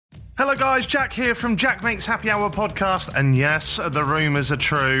Hello guys, Jack here from Jack Makes Happy Hour podcast, and yes, the rumours are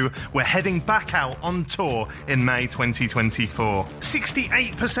true. We're heading back out on tour in May 2024.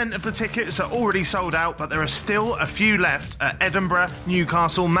 68% of the tickets are already sold out, but there are still a few left at Edinburgh,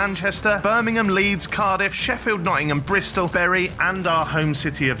 Newcastle, Manchester, Birmingham, Leeds, Cardiff, Sheffield, Nottingham, Bristol, Bury, and our home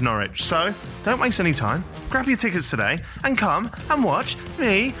city of Norwich. So, don't waste any time. Grab your tickets today and come and watch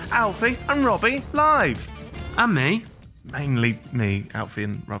me, Alfie, and Robbie live. And me. Mainly me, Alfie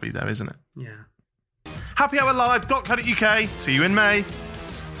and Robbie though, isn't it? Yeah. happyhourlive.co.uk. See you in May.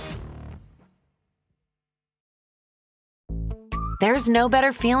 There's no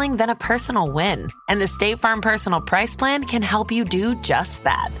better feeling than a personal win. And the State Farm Personal Price Plan can help you do just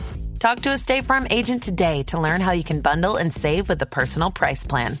that. Talk to a State Farm agent today to learn how you can bundle and save with the Personal Price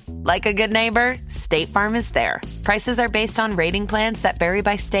Plan. Like a good neighbor, State Farm is there. Prices are based on rating plans that vary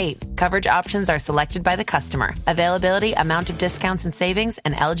by state. Coverage options are selected by the customer. Availability, amount of discounts and savings,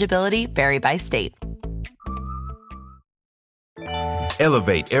 and eligibility vary by state.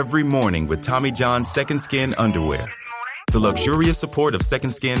 Elevate every morning with Tommy John's Second Skin underwear. The luxurious support of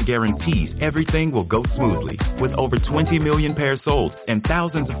Second Skin guarantees everything will go smoothly. With over 20 million pairs sold and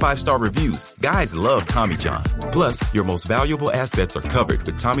thousands of 5-star reviews, guys love Tommy John. Plus, your most valuable assets are covered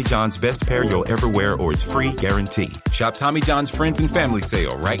with Tommy John's best pair you'll ever wear or its free guarantee. Shop Tommy John's Friends and Family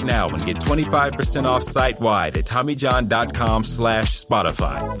Sale right now and get 25% off site-wide at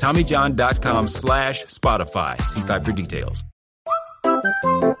TommyJohn.com/Spotify. TommyJohn.com/Spotify. See site for details.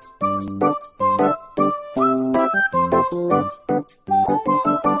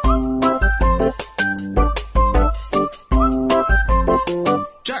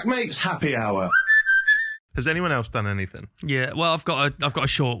 Jack Makes Happy Hour. Has anyone else done anything? Yeah, well, I've got a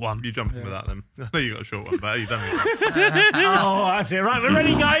short one. You jump in with that then. I know you got a short one, but you've done it. Oh, that's it. Right, we're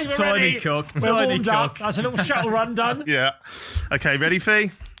ready, guys. We're Tiny ready. cock. We're Tiny warmed cock. up. That's a little shuttle run done. Yeah. Okay, ready,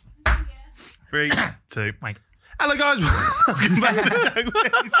 Fee? 3, 2. Wank. Hello, guys. Welcome back to Jack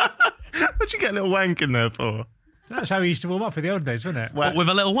Makes. What'd you get a little wank in there for? That's how we used to warm up for the old days, wasn't it? What, with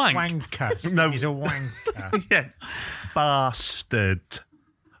a little wank? Wanker. No. He's a wanker. Yeah. Bastard.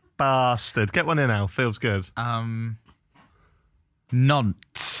 Get one in, Al. Feels good.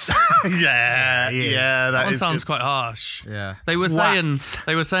 Nonce. Yeah. That one is sounds good. quite harsh. Yeah. They were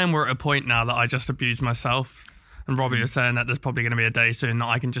saying we're at a point now that I just abuse myself. And Robbie was saying that there's probably going to be a day soon that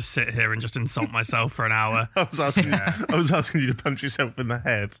I can just sit here and just insult myself for an hour. I was asking you to punch yourself in the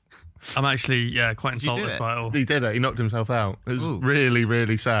head. I'm actually, quite insulted by it all. He did it. He knocked himself out. It was really,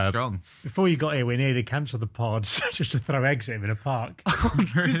 really sad. Strong. Before you got here, we nearly cancelled the pods just to throw eggs at him in a park.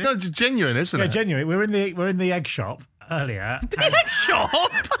 It's not genuine, isn't Yeah, it? genuinely. We're in the egg shop earlier. Egg shop?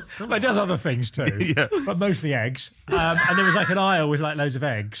 Well, it does other things too, Yeah. but mostly eggs. And there was like an aisle with like loads of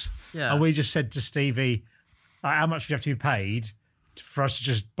eggs. Yeah. And we just said to Stevie, how much would you have to be paid for us to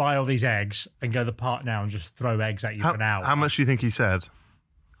just buy all these eggs and go to the park now and just throw eggs at you for an hour? How much do you think he said?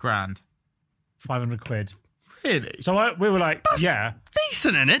 Grand. 500 quid. Really? So we were like, yeah.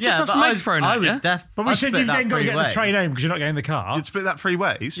 Decent, innit? Just Yeah, have but some eggs thrown I at you. would But we said you've then got to get the train home because you're not getting the car. You'd split that 3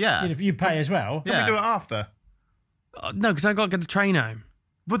 ways? Yeah. If you pay as well. Can we do it after? No, because I got to get the train home.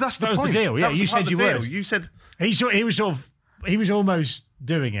 Well, that's the That was the point. deal, yeah, That was you the part said of the you deal. would. You said... He was almost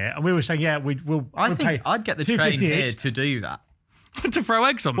doing it, and we were saying, yeah, we'll I pay think I'd get the 250 train here each. to do that. To throw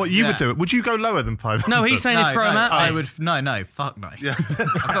eggs on me. What, you Yeah. would do it? Would you go lower than 500? No, he's saying he'd throw them at me. I would. No, fuck no. Yeah. I've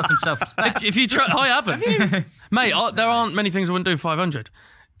got some self-respect. If you try, I haven't, mate. There aren't many things I wouldn't do. 500.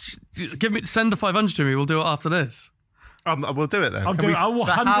 Send the 500 to me. We'll do it after this. We'll do it then. I'll Can do we- it. I will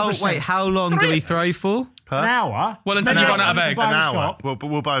But 100%. how long do we throw for? An hour? Well, until Then you run you out of can eggs. buy An the hour. shop.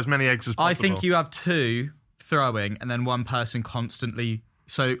 We'll buy as many eggs as possible. I think you have 2 throwing and then 1 person constantly.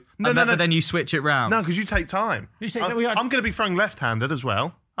 So No. But then you switch it round. No, because you take time. You say I'm that we are- going to be throwing left-handed as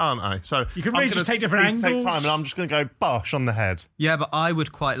well, aren't I? So You can really just take different Take angles. time, and I'm just going to go bosh on the head. Yeah, but I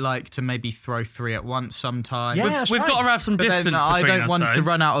would quite like to maybe throw 3 at once sometime. Yeah, But that's We've right. got to have some then distance I between don't us. want though. to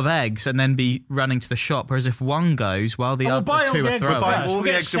run out of eggs and then be running to the shop. Whereas if one goes while the We'll other buy all 2 the are eggs throwing. buy all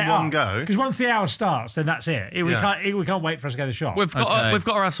the eggs in one go. Because once the hour starts, then that's it. We Yeah. can't wait for us to go to the shop. We've got Okay. we've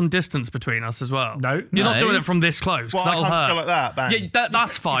got to have some distance between us as well. No. You're not No. doing it from this close. 'Cause Well, I that'll can't hurt. go like that, bang. Yeah,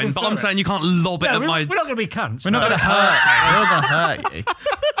 that's fine. But throw I'm it. saying you can't lob it No, at we're my. not going to be cunts. We're not going to hurt you. We're not going to hurt you.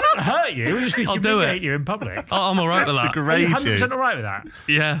 We're not hurt you. We're just going to I'll do humiliate it. you in public. I'm all right with that. Are you Grade 100% you. all right with that?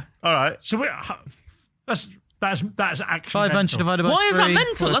 Yeah. All right. So that's actually 500 mental. divided by Why is 3. that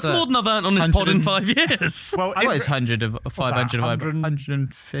mental? What's That's that? more than I've earned on this pod in 5 years. Well, What is if, 100 of 500 divided by 100?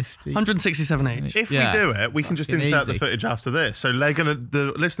 150? 167 each. if Yeah. we do it, we can just Fucking insert the easy. footage after this. So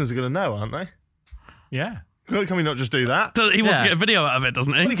the listeners are going to know, aren't they? Yeah. Can we not just do that? He wants Yeah. to get a video out of it,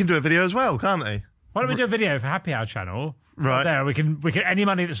 doesn't Well, he he? can do a video as well, can't he? Why don't we do a video for Happy Hour channel Right. There, we can any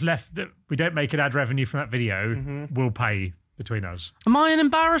money that's left that we don't make an ad revenue from that video, we'll pay between us. Am I an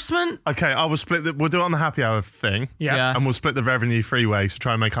embarrassment? Okay, I will split we'll do it on the happy hour thing. Yeah. And we'll split the revenue 3 ways to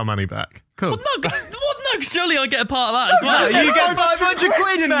try and make our money back. Cool. No, surely I get a part of that as well. You get 500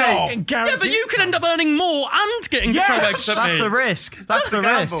 quid, mate. Yeah, but you can end up earning more and getting Yes! throwbacks at That's me. the risk. That's the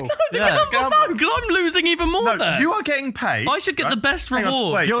risk. gamble. Yeah. No, because I'm losing even more No, there. you are getting paid. I should get the best Hang on,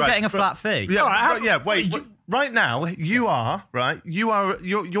 reward. wait, You're right, getting a flat fee. Yeah, All right, right, yeah. Wait. Right now, you're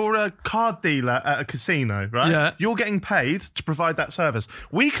a card dealer at a casino, right? Yeah. You're getting paid to provide that service.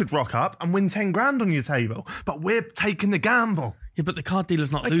 We could rock up and win 10 grand on your table, but we're taking the gamble. Yeah, but the card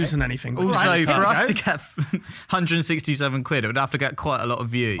dealer's not losing anything. Also, Right, for us okay. to get 167 quid, it would have to get quite a lot of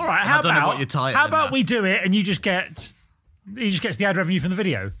views. All right, And I don't know what your title. how about we do it and you just gets the ad revenue from the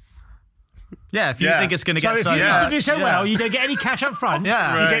video? Yeah, if you Yeah. think it's going to So get if so you much. do so well, you don't get any cash up front.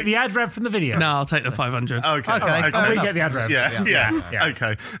 Yeah. You Right. get the ad rev from the video. No, I'll take the 500. Okay. Okay, okay. fair we enough. get the ad rev. Yeah.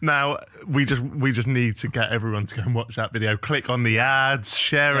 Okay. Now we just need to get everyone to go and watch that video. Click on the ads,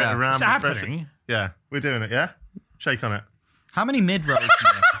 share Yeah. it around. It's happening. Yeah, we're doing it. Yeah, shake on it. How many mid-rolls?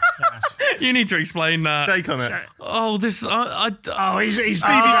 You need to explain that. Shake on it. Oh, this... Oh, he's Stevie.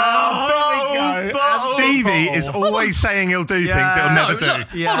 Oh, here we go. Stevie is always saying he'll do things he'll never do.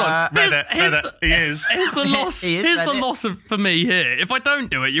 Hold on. Read it. He is. Here's the loss. He is, Here's the Reddit. loss for me here. If I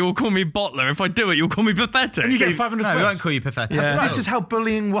don't do it, you will call me bottler. If I do it, you'll call me pathetic. And you get 500 No, we quid. won't call you pathetic. Yeah. This is how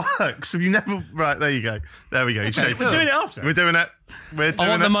bullying works. Have you never? Right, there you go. There we go. You shake We're doing it after. We're doing it. We're doing I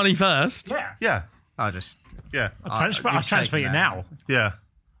want it. the money first. Yeah. Yeah, I'll just... yeah, I'll transfer shaking it that. now. yeah.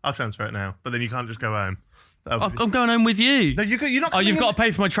 I'll transfer it now, but then you can't just go home. I'm going home with you. No, you're not. Oh, you've coming got to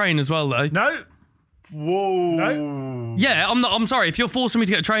pay for my train as well, though. No. Whoa. No. Yeah, I'm not. I'm sorry. If you're forcing me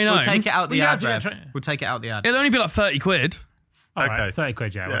to get a train We'll home, take it out the Well, ad, yeah, Rev. yeah, We'll take it out the ad. it'll only be like 30 quid. All right, Okay. 30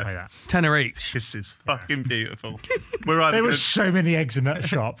 quid, yeah, we'll pay that. Tenner each. This is fucking beautiful. We're either There were gonna, so many eggs in that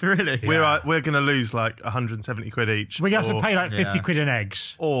shop. Really? we're going to lose like 170 quid each. We have to or- pay like 50 Yeah. quid in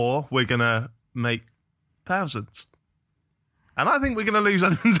eggs. or we're going to make thousands. And I think we're going to lose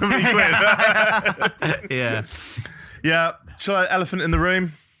 170 quid. Yeah. Yeah. Shall I elephant in the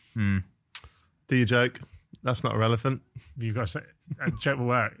room? Do your joke. That's not irrelevant. You've got to say, a joke will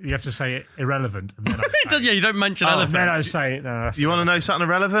work. You have to say it irrelevant. And then I say it. Yeah, you don't mention And elephant. then I say it. No, that's You want to know something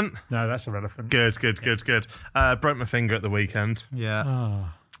irrelevant? No, that's irrelevant. Good. Broke my finger at the weekend. Yeah.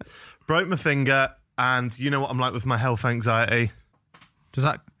 Broke my finger, and you know what I'm like with my health anxiety. Does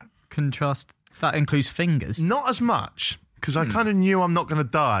that contrast? That includes fingers. Not as much, because I kind of knew I'm not going to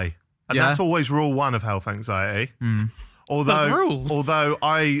die. And Yeah. that's always rule one of health anxiety. That's Although rules.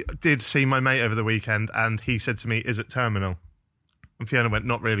 I did see my mate over the weekend, and he said to me, "Is it terminal?" And Fiona went,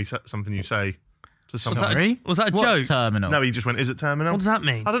 "Not really something you say to someone." Sorry? Was that a What's joke? terminal? No, he just went, "Is it terminal?" What does that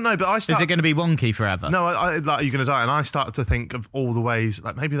mean? I don't know, but I Is started. it going to be wonky forever? No, I like, are you going to die? And I started to think of all the ways,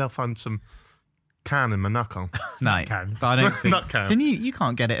 like maybe they'll find some can in my knuckle. No. Can. But I don't think. Not can. Can you? You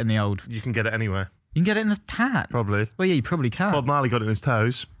can't get it in the old. You can get it anywhere, You can get it in the hat. probably. Well, yeah, you probably can. Bob Marley got it in his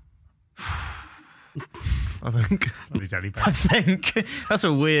toes. I think. Bloody daddy I bag. think that's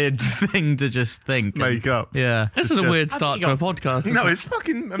a weird thing to just think. Make up. Yeah. This is a weird start to a podcast. No, it's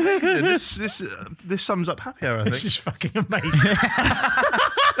fucking amazing. This sums up happy hour, I This think. is fucking amazing.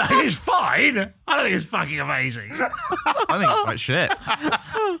 I think it's fine. I don't think it's fucking amazing. I think it's quite shit.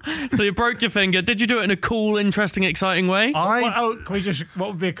 So you broke your finger. Did you do it in a cool, interesting, exciting way? Can we just? What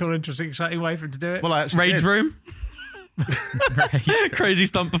would be a cool, interesting, exciting way for him to do it? Well, I actually Rage did. room. Crazy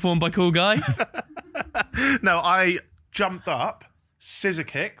stunt performed by cool guy. No, I jumped up, scissor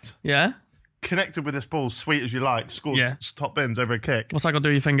kicked, Yeah. connected with this ball, sweet as you like, scored Yeah. top bins over a kick. What's that got to do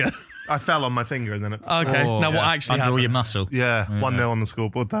with your finger? I fell on my finger and then it. Okay. Oh, now what yeah. actually Under all happened? your muscle. Yeah, 1-0 on the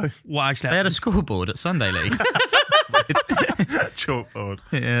scoreboard though. What actually They had happened? a scoreboard at Sunday League. Chalkboard.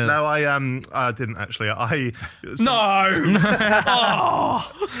 Yeah. No, I didn't actually. No.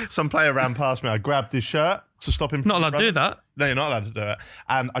 Some player ran past me. I grabbed his shirt to stop him. Not from allowed to do running. that. No, you're not allowed to do it.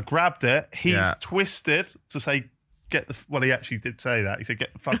 And I grabbed it. He's Yeah. twisted to say, well, he actually did say that. He said,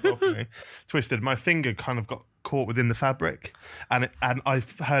 "Get the fuck off me." Twisted. My finger kind of got caught within the fabric, and I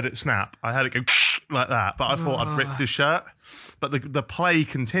heard it snap. I heard it go like that, but I thought I'd ripped his shirt. But the play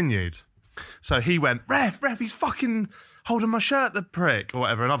continued. So he went, ref, he's fucking holding my shirt, the prick, or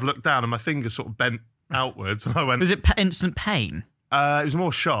whatever. And I've looked down and my finger sort of bent outwards. And I went, Was it instant pain? it was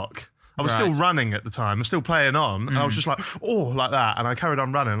more shock. I was still Right. running at the time. I was still playing on. And I was just like, oh, like that. And I carried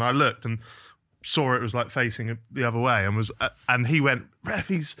on running. And I looked and saw it was like facing the other way. And he went, ref,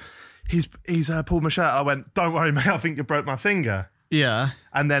 he's pulled my shirt. I went, don't worry, mate. I think you broke my finger. Yeah.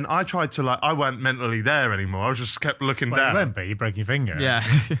 And then I tried to I weren't mentally there anymore. I was just kept looking Well, down. you won't be. You broke your finger. Yeah.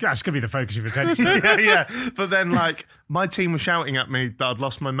 That's going to be the focus of your attention. yeah. But then my team was shouting at me that I'd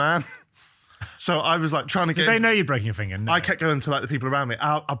lost my man. So I was trying to Did get. they know you're breaking your finger? No. I kept going to the people around me.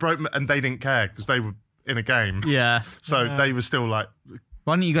 I broke, and they didn't care because they were in a game. Yeah. So they were still Why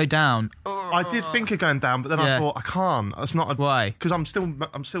don't you go down? I did think of going down, but then I thought I can't. It's not. Why? Because I'm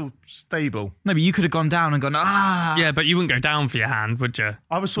still stable. No, but you could have gone down and gone, Yeah, but you wouldn't go down for your hand, would you?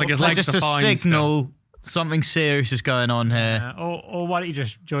 I was sort of his like legs just are a fine signal something serious is going on here. Or why don't you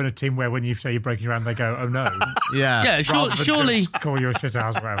just join a team where when you say you're breaking your hand, they go, oh no. Yeah. Yeah, Rather than surely just call you a shit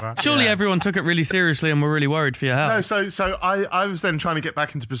house or whatever. surely everyone took it really seriously and were really worried for your health. No, so I was then trying to get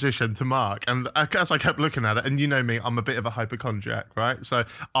back into position to mark, and as I kept looking at it, and you know me, I'm a bit of a hypochondriac, right? So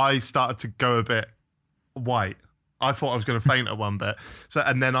I started to go a bit white. I thought I was going to faint at one bit. So,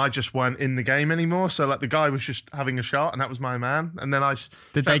 and then I just weren't in the game anymore. So the guy was just having a shot, and that was my man. And then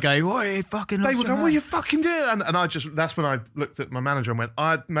Did they go, what are you fucking They were lost going, your what are you fucking doing? And that's when I looked at my manager and went,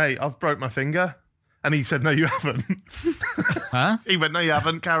 mate, I've broke my finger. And he said, no, you haven't. Huh? He went, no, you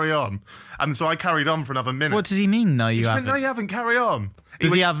haven't, carry on. And so I carried on for another minute. What does he mean, no, you He haven't? went, no, you haven't, carry on.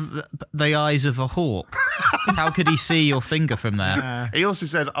 Does he have the eyes of a hawk? How could he see your finger from there? He also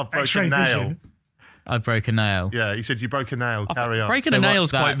said, I've broken X-ray a nail. vision. I broke a nail. Yeah, he said, you broke a nail, carry on. Breaking So a what's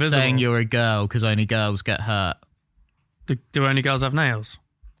nail's that quite visible. saying you're a girl because only girls get hurt? Do only girls have nails?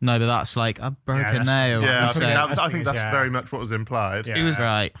 No, but that's I broke Yeah, a that's- nail. Yeah, You say- I think that's yeah. very much what was implied. Yeah. He was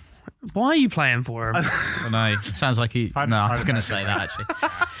Right. Why are you playing for him? I know. Sounds like he... Fine, No, I'm fine, going to fine. say that,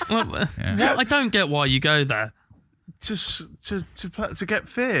 actually. Well, what? I don't get why you go there. To get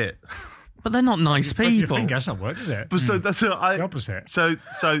fit. But they're not nice Break your people. finger, that's not work, is it? But so that's The opposite. So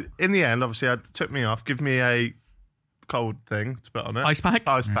in the end, obviously, I took me off, give me a cold thing to put on it, Ice pack?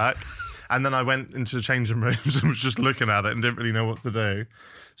 ice pack, and then I went into the changing rooms and was just looking at it and didn't really know what to do.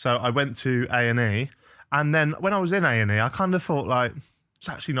 So I went to A&E, and then when I was in A&E, I kind of thought it's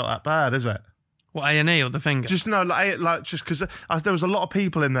actually not that bad, is it? What, A&E or the finger? Just no, just because there was a lot of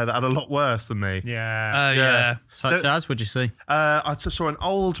people in there that had a lot worse than me. Yeah. Yeah. Such as, what'd you see? I saw an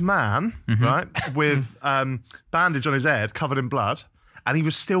old man, right, with bandage on his head, covered in blood, and he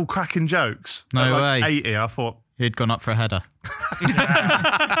was still cracking jokes. No At way. 80, I thought, He'd gone up for a header.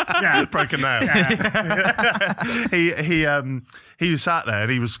 Yeah. broken nail. He was sat there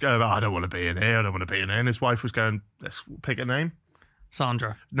and he was going, I don't want to be in here, I don't want to be in here. And his wife was going, let's pick a name.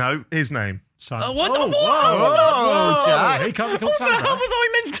 Sandra. No, his name. Son. What? Oh, What? Oh, Jack. He can't be called What the hell Sandra. was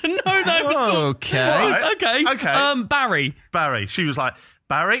I meant to know that? Was Okay. Right. Okay. Okay. Barry. Barry. She was like,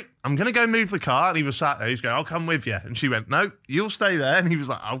 Barry, I'm going to go move the car. And he was sat there. He's going, I'll come with you. And she went, no, you'll stay there. And he was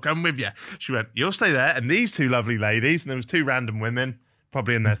like, I'll come with you. She went, you'll stay there. And these two lovely ladies, and there was two random women,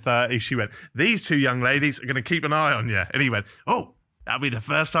 probably in their 30s. She went, these two young ladies are going to keep an eye on you. And he went, oh, that'll be the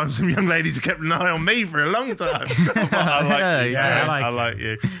first time some young ladies have kept an eye on me for a long time. I thought, I like you. Yeah, I I like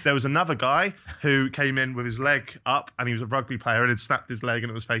you. There was another guy who came in with his leg up, and he was a rugby player, and had snapped his leg, and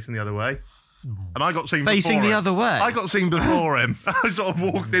it was facing the other way. And I got seen Facing before the him. other way? I got seen before him. I sort of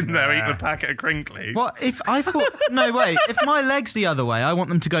walked in there eating Yeah. a packet of crinkly. What if I thought? No, wait. If my leg's the other way, I want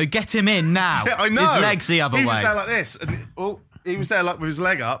them to go get him in now. Yeah, I know. His leg's the other he way. was there like this, and he was there like with his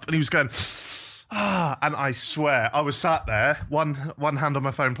leg up, and he was going. And I swear, I was sat there, one hand on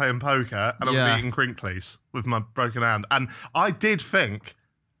my phone playing poker, and I was Yeah. eating crinklies with my broken hand. And I did think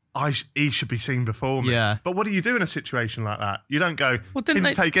he should be seen before me. Yeah. But what do you do in a situation like that? You don't go, Well, didn't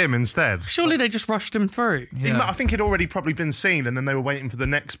they- take him instead. Surely they just rushed him through. I think he'd already probably been seen, and then they were waiting for the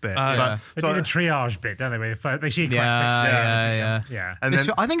next bit. yeah. They so do the triage bit, don't they? Where they see it quite Yeah, quickly. yeah. Yeah. and It's-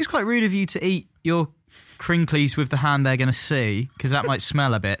 then, I think it's quite rude of you to eat your crinklies with the hand they're going to see, because that might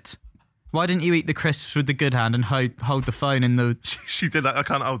smell a bit. Why didn't you eat the crisps with the good hand and hold the phone in the... she did. I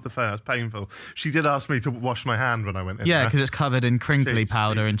can't hold the phone. It's painful. She did ask me to wash my hand when I went in. Yeah, there. because it's covered in crinkly Cheese.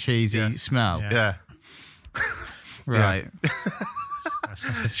 powder and cheesy smell. Yeah. Right.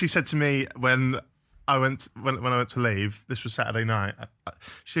 She said to me when I went to leave. This was Saturday night.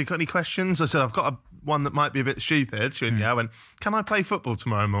 She said, "Got any questions?" I said, "I've got one that might be a bit stupid." She went, "Yeah." I went, "Can I play football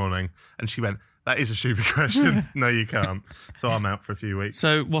tomorrow morning?" And she went, "That is a stupid question. No, you can't." So I'm out for a few weeks.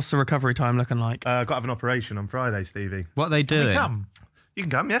 So what's the recovery time looking like? Got to have an operation on Friday, Stevie. What are they doing? Come. You can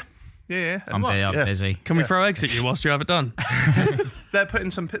come, yeah. Yeah. I'm Yeah. busy. Can we throw eggs at you whilst you have it done? They're putting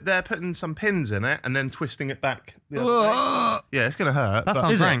some pins in it and then twisting it back. the other way. Yeah, it's going to hurt. That but-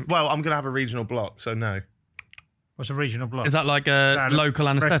 sounds rank. Well, I'm going to have a regional block, so no. What's a regional block? Is that like a local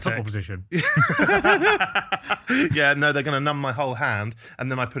red anaesthetic? football position? Yeah, no, they're going to numb my whole hand, and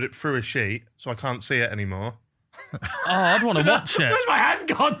then I put it through a sheet so I can't see it anymore. Oh, I'd want to watch it. Where's my hand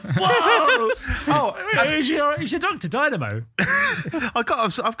gone? Whoa! Is your Dr. Dynamo? I've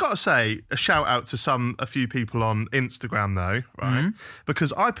got to say a shout out to a few people on Instagram though, right?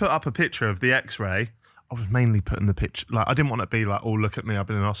 Because I put up a picture of the X-ray. I was mainly putting the picture, like I didn't want to be like, oh look at me, I've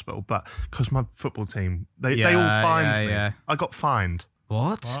been in hospital, but because my football team, they all fined me. Yeah. I got fined.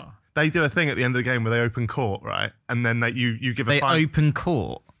 What? They do a thing at the end of the game where they open court, right? And then you give a fine. They open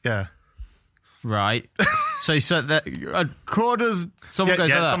court. Yeah. Right. so that quarters. Someone goes.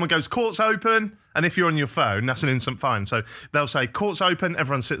 Like someone goes. Court's open, and if you're on your phone, that's an instant fine. So they'll say court's open.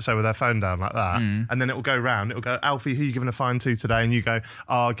 Everyone sits there with their phone down like that, and then it will go round. It will go, Alfie, who are you giving a fine to today? And you go,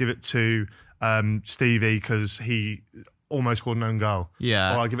 I'll give it to Stevie because he almost scored an own goal.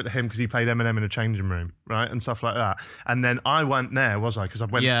 Yeah. Or I'll give it to him because he played Eminem in a changing room, right? And stuff like that. And then I went there, was I? Because I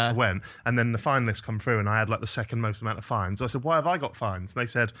went, and then the fine list come through and I had like the second most amount of fines. So I said, why have I got fines? And they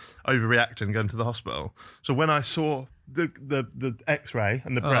said, overreacting, going to the hospital. So when I saw the X-ray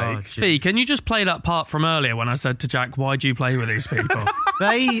and the break... Fee, can you just play that part from earlier when I said to Jack, why do you play with these people?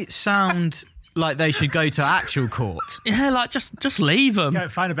 They sound... like they should go to actual court. Yeah, like just leave them. Go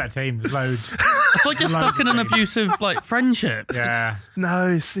find a better team. There's loads. It's like you're stuck in an abusive friendship. Yeah. No,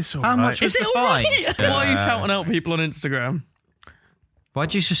 it's all How right. much is Is it the all fine? right? Why are you shouting out people on Instagram?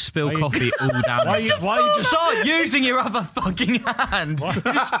 Why'd you just spill coffee all down? Why you just Start using your other fucking hand. You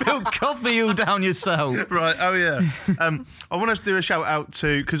just spilled coffee all down yourself. Right, oh yeah. I want to do a shout out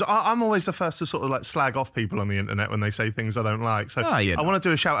to, because I'm always the first to sort of like slag off people on the internet when they say things I don't like. So I want to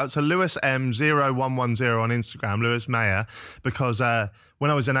do a shout out to Lewis M0110 on Instagram, Lewis Mayer, because when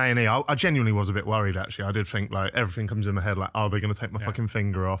I was in A&E, I genuinely was a bit worried actually. I did think like everything comes in my head like, oh, they're going to take my fucking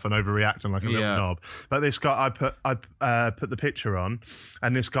finger off and overreacting like a little knob. But this guy, I put the picture on,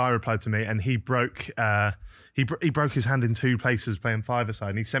 and this guy replied to me, and he broke he broke his hand in two places playing five-a-side,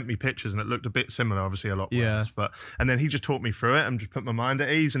 and he sent me pictures, and it looked a bit similar, obviously a lot worse. And then he just talked me through it and just put my mind at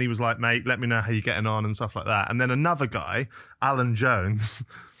ease, and he was like, mate, let me know how you're getting on and stuff like that. And then another guy, Alan Jones,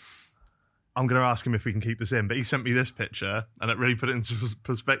 I'm going to ask him if we can keep this in, but he sent me this picture, and it really put it into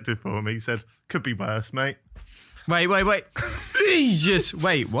perspective for me. He said, could be worse, mate. Wait. Wait,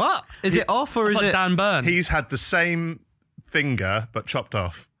 what? Is it off or is like it... Dan Burn? He's had the same finger, but chopped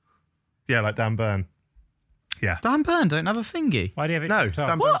off. Yeah, like Dan Burn. Yeah. Dan Burn don't have a fingy. Why do you have it? No, chopped off?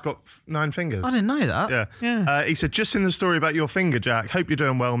 Dan Burn's got 9 fingers. I didn't know that. Yeah. He said, just in the story about your finger, Jack, hope you're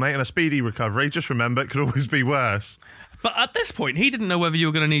doing well, mate, and a speedy recovery. Just remember, it could always be worse. But at this point, he didn't know whether you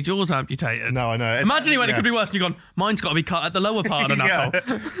were going to need yours amputated. No, I know. Imagine when it could be worse, and you've gone, mine's got to be cut at the lower part of the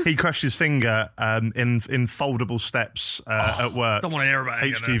knuckle. He crushed his finger in foldable steps at work. Don't want to hear about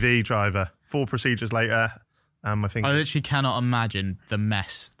it. HGV driver. 4 procedures later, my finger. I literally cannot imagine the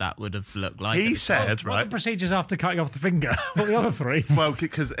mess that would have looked like. He said, What right? are the procedures after cutting off the finger? What are the other 3? Well,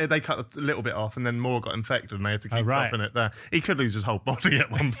 because they cut a little bit off and then more got infected and they had to keep dropping it there. He could lose his whole body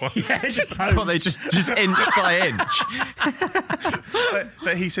at one point. They just inch by inch.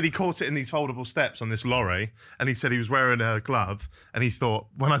 But he said he caught it in these foldable steps on this lorry, and he said he was wearing a glove, and he thought,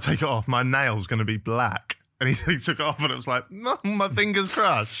 when I take it off, my nail's going to be black. And he took it off, and it was like, no, my finger's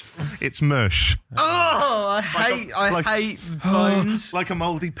crushed. It's mush. Oh, I hate bones. Like a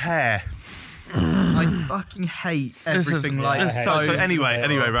mouldy pear. I fucking hate everything like this. bones. So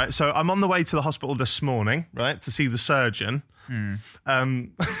anyway, right. So I'm on the way to the hospital this morning, right, to see the surgeon.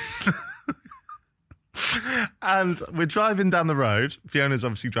 And we're driving down the road. Fiona's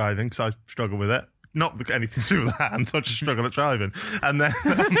obviously driving because I struggle with it. Not anything to do with that. I just struggle at driving. And then...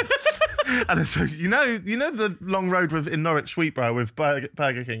 And so you know the long road in Norwich Sweetbriar with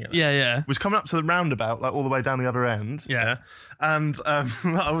Burger King in it? Yeah. Was coming up to the roundabout, like all the way down the other end. Yeah. And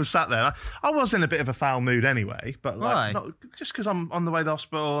I was sat there. I was in a bit of a foul mood anyway, but like not, just because I'm on the way to the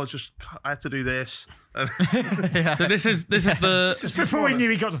hospital, I had to do this. So this is the Before we knew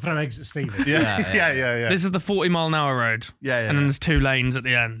he got to throw eggs at Stephen. Yeah. This is the 40-mile-an-hour road. Yeah. And then there's 2 lanes at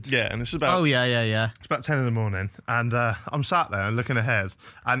the end. Yeah, and this is about... Oh, yeah. It's about 10 in the morning, and I'm sat there and looking ahead,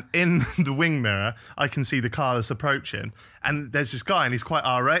 and in the wing mirror, I can see the car that's approaching, and there's this guy, and he's quite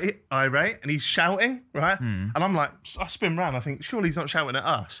irate, and he's shouting, right? And I'm like, I spin round, I think, surely he's not shouting at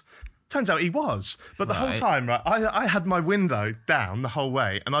us. Turns out he was. But the whole time, right, I had my window down the whole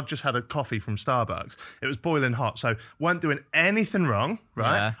way, and I'd just had a coffee from Starbucks. It was boiling hot, so weren't doing anything wrong,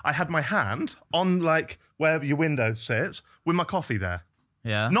 right? Yeah. I had my hand on, like, where your window sits with my coffee there.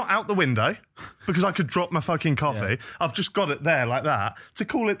 Yeah. Not out the window, because I could drop my fucking coffee. Yeah. I've just got it there like that to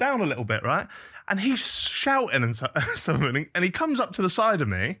cool it down a little bit, right? And he's shouting and something, and he comes up to the side of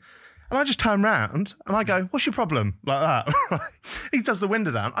me, and I just turn round and I go, what's your problem? Like that, right? He does the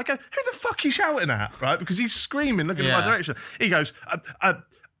window down. I go, who the fuck are you shouting at? Right? Because he's screaming, looking in my direction. He goes,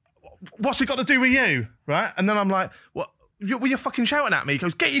 what's it got to do with you? Right? And then I'm like, what? Were you fucking shouting at me? He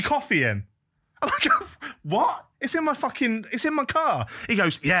goes, get your coffee in. I'm like, what? It's in my car. He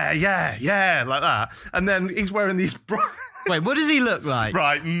goes, yeah, like that. And then he's wearing these... Wait, what does he look like?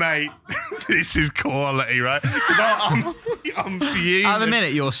 Right, mate, this is quality, right? 'Cause I'm fuming. At the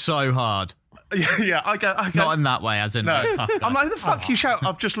minute, you're so hard. Yeah, I go. Not in that way, as in No, like, tough guy. I'm like, who the fuck you shout?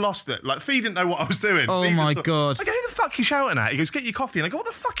 I've just lost it. Like, Fee didn't know what I was doing. Oh Fee my just God. I go, who the fuck you shouting at? He goes, get your coffee. And I go, what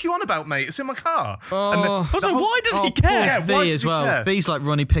the fuck are you on about, mate? It's in my car. Oh. And then Also, why does he care? Yeah, why V does as he well. care? V's like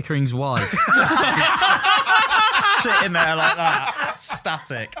Ronnie Pickering's wife. Sitting there like that,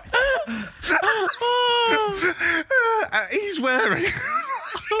 static. He's wearing...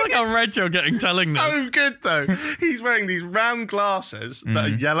 I feel like I read you're getting telling this. So good though. He's wearing these round glasses that are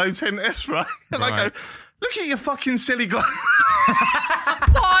yellow tinted, right? And I go, look at your fucking silly glasses.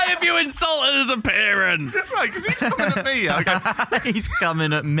 Why have you insulted his appearance? Right, because he's coming at me. I go, He's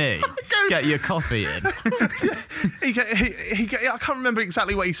coming at me. Get your coffee in. I can't remember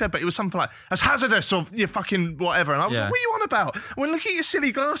exactly what he said, but it was something like, that's hazardous or you fucking whatever. And I was like, what are you on about? Well, look at your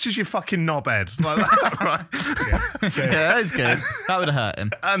silly glasses, you fucking knobhead. Like that, right? Yeah, that's good. That would hurt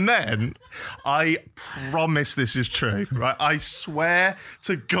him. And then, I promise this is true, right? I swear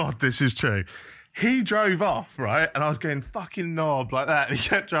to God this is true. He drove off, right? And I was going fucking knob like that. And he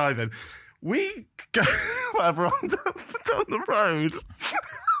kept driving. We go whatever on the road.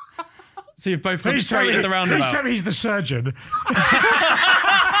 So you've both gone Please tell straight me, to the roundabout. please tell me he's the surgeon.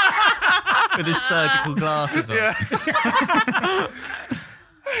 With his surgical glasses on. Yeah.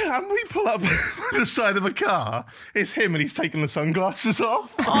 And we pull up to the side of a car. It's him and he's taking the sunglasses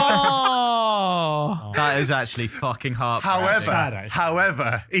off. Oh. That is actually fucking heartbreaking.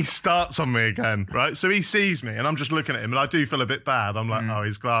 However, he starts on me again, right? So he sees me and I'm just looking at him and I do feel a bit bad. I'm like,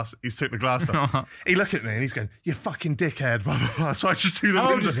 he's took the glass off. He looked at me and he's going, you fucking dickhead, blah, blah, blah. So I just do the How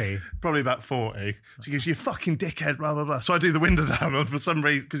old window. is he? Probably about 40. So he goes, you fucking dickhead, blah, blah, blah. So I do the window down and for some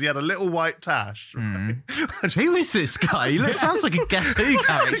reason, because he had a little white tash. Right? Who is this guy? He sounds like a Guess Who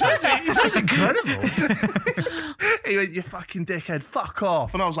character. That's incredible. He went, you fucking dickhead, fuck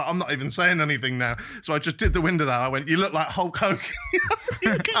off. And I was like, I'm not even saying anything now. So I just did the window down. I went, you look like Hulk Hogan. You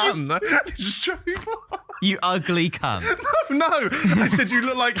cunt. He just drove off. You ugly cunt. No. I said, you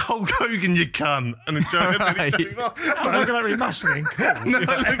look like Hulk Hogan, you cunt. And he drove off. I'm not going to be muscling. Cool. No,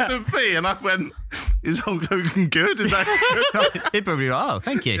 I looked at me and I went, is Hulk Hogan good? Is that good? He'd probably be like, oh,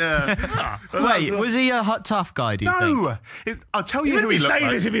 thank you. Yeah. Wait, was he a hot, tough guy, do you think? No. I'll tell you You who wouldn't he be looked saying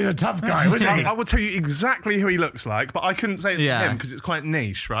like. this if he's a tough guy, would he? I will tell you exactly who he looks like, but I couldn't say it to him because it's quite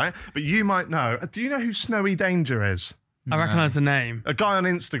niche, right? But you might know. Do you know who Snowy Danger is? I recognise the name. A guy on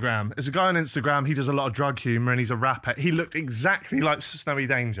Instagram. There's a guy on Instagram. He does a lot of drug humour and he's a rapper. He looked exactly like Snowy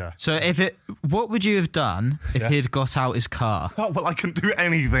Danger. So what would you have done if he had got out his car? Oh, well, I couldn't do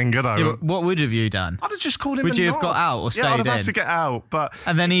anything, could I? Yeah, but what would have you done? I'd have just called him. Would a you have knob. got out or Yeah, I'd have stayed had in? to get out, but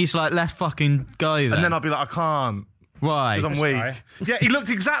And then he's like, let's fucking go then. and then I'd be like, I can't Why? because I'm weak. guy. Yeah, he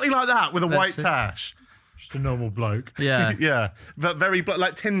looked exactly like that with a white it. tash. Just a normal bloke. Yeah. Yeah, but very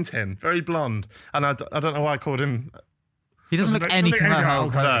like Tintin, very blonde. And I don't know why I called him. He doesn't look anything like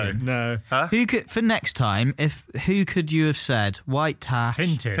Hulk Hogan. No. Who could, for next time, who could you have said? White tash.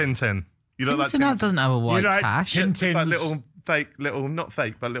 Tintin. Tintin. You look like Tintin Tintin. doesn't have a white like tash. Tintin. Like little fake, not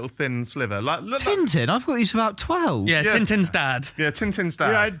fake, but little thin sliver. Like look like, Tintin? I thought he was about 12. Yeah, Yeah. Tintin's dad. yeah, Tintin's You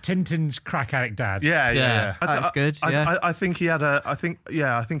dad. know, Tintin's crack addict dad. Yeah. Yeah, that's good, yeah. I think he had I think he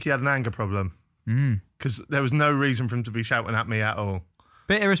had an anger problem. Because there was no reason for him to be shouting at me at all.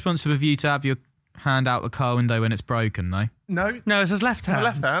 Bit irresponsible of you to have your hand out the car window when it's broken, though. No, No, it's his left hand.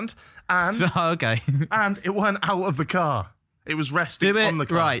 left hand, and So, okay. and it weren't out of the car. It was resting Do it on the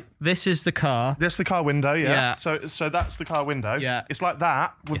car. right. This is the car. That's the car window, Yeah. So that's the car window. Yeah. It's like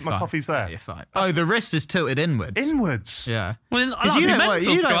that with my Fine. coffee's there. Yeah, you're fine. Oh, the wrist is tilted inwards. Inwards. Yeah. Well, Because that'd you be don't mental,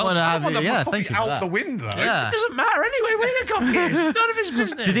 want to Scott. have I want it. my Yeah, coffee thank you. out for that. the window. Yeah. It doesn't matter anyway where your coffee is. None of his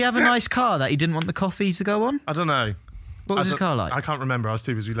business. Did he have a nice car that he didn't want the coffee to go on? I don't know. What was his car like? I can't remember. I was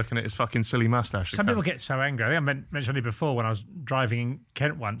too busy looking at his fucking silly mustache. Some people get so angry. I think I mentioned it before when I was driving in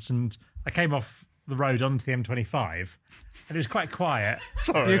Kent once and I came off the road onto the M25 and it was quite quiet.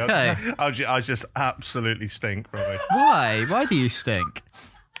 Sorry. You okay? I just absolutely stink, Robbie. Why? Why do you stink?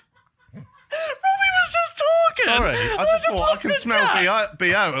 Robbie was just talking. Sorry. I just thought I can smell BO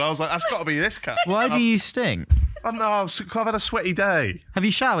and I was like, that's got to be this cat. Why do you stink? I don't know. I've had a sweaty day. Have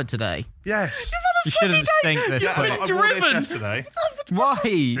you showered today? Yes. You shouldn't stink this Yeah, quick. I wore this driven. yesterday. Why? Do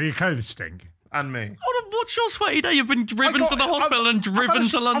your clothes stink? And me. Hold on, what's your sweaty day? You've been driven to the hospital and driven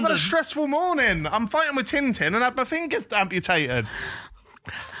to I've London. had a stressful morning. I'm fighting with Tintin and had my fingers amputated.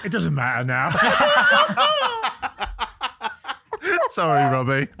 It doesn't matter now. Sorry,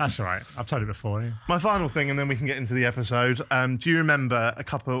 Robbie. That's all right. I've told it before. Yeah. My final thing, and then we can get into the episode. Do you remember a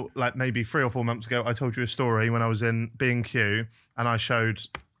couple, like maybe 3 or 4 months ago, I told you a story when I was in B&Q and I showed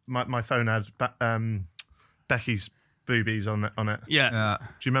my phone had Becky's boobies on it. Yeah. Do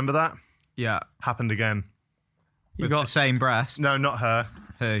you remember that? Yeah. Happened again. You With got the same breast. No, not her.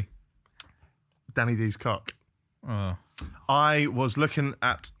 Who? Danny D's cock. Oh. I was looking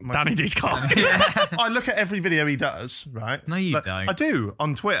at Danny D's cock. I look at every video he does, right? No, you don't. I do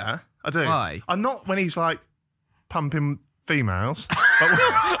on Twitter. I do. Why? I'm not when he's like pumping females.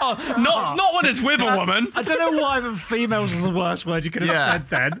 Not when it's with a woman. I don't know why, but females is the worst word you could have Yeah. said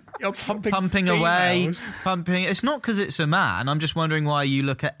then. You're pumping away, females. pumping. It's not because it's a man. I'm just wondering why you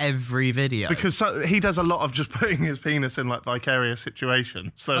look at every video. Because he does a lot of just putting his penis in like vicarious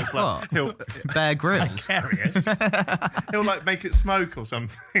situations. So it's like What? Bear Grylls. Curious. he'll like make it smoke or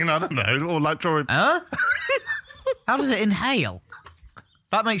something. I don't know, or like draw. Huh? How does it inhale?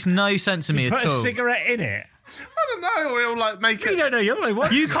 That makes no sense to me Put at a all. cigarette in it. I don't know, or he'll like make You it. don't know. You're the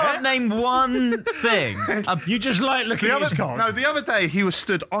one. You can't name one thing. You just like looking The at his other, cock. the other day he was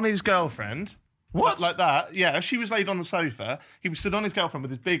stood on his girlfriend. What? Like that. Yeah, she was laid on the sofa. He was stood on his girlfriend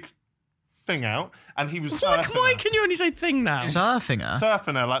with his big thing out, and he was Why surfing, can you only say thing now? Surfing her.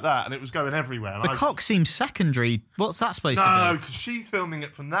 surfing her like that, and it was going everywhere. And The cock seems secondary. What's that supposed No, to because she's filming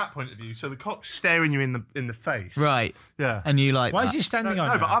it from that point of view, so the cock's staring you in the face. be? Right. Yeah. And you like Why that. is he standing on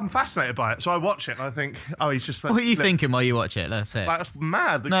No, her? but I'm fascinated by it, so I watch it and I think, oh, he's just. What are you thinking while you watch it? Let's see. Like, that's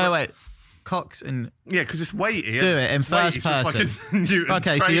mad. No, wait. Cocks and... Yeah, because it's weighty. Do it in It's weighty, first so it's like person. a Newton's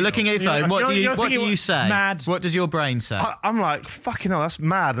Okay, so you're cradle. looking at your phone. What you're do thinking you say? mad. What does your brain say? I'm like, fucking hell, that's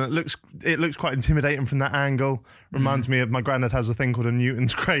mad, and it looks quite intimidating from that angle. Reminds me of my granddad has a thing called a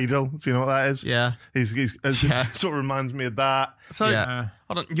Newton's cradle. Do you know what that is? Yeah. He's Yeah. sort of reminds me of that. So, Yeah.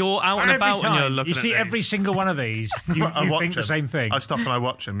 hold on, you're out and Every about and you're time looking you see at every these. single one of these, you I watch think the him. same thing. I stop and I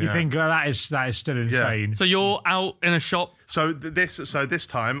watch him. You Yeah. think, that is still insane. So you're out in a shop. So this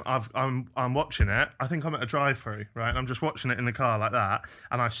time I'm watching it. I think I'm at a drive-through, right? And I'm just watching it in the car like that,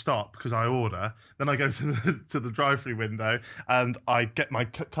 and I stop because I order. Then I go to the drive-through window and I get my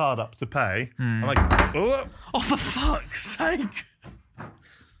card up to pay. I'm like, oh, Oh, for fuck's sake.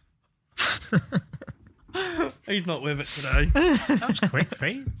 He's not with it today. That was quick,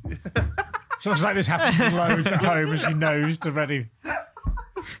 Fee. Sounds like this happens loads at home as she knows to ready.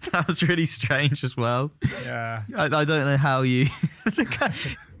 That was really strange as well. Yeah. I don't know how you...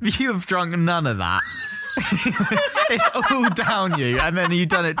 You have drunk none of that. It's all down you, and then you've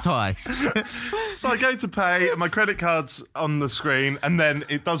done it twice. So I go to pay, and my credit card's on the screen, and then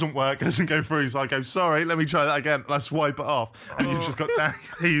it doesn't work, doesn't go through. So I go, sorry, let me try that again. And I swipe it off, and you've just got down.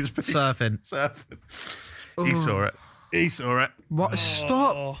 He's Surfing. He saw it. He saw it. What?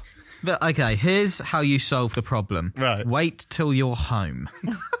 Stop. But, okay, here's how you solve the problem. Right. Wait till you're home,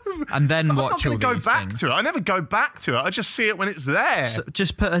 and then watch all I'm not going these to go back things. to it. I never go back to it. I just see it when it's there.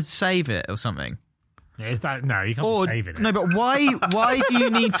 Just save it or something. Yeah, is that no? You can't Or be saving it. no, but why do you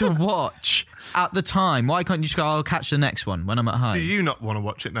need to watch at the time? Why can't you just go? I'll catch the next one when I'm at home. Do you not want to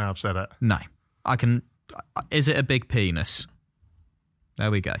watch it now? I've said it. No, I can. Is it a big penis?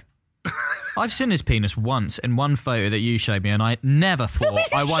 There we go. I've seen his penis once in one photo that you showed me, and I never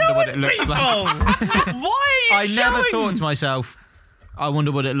thought. I wonder what it looks like. Why are you I never thought to myself, I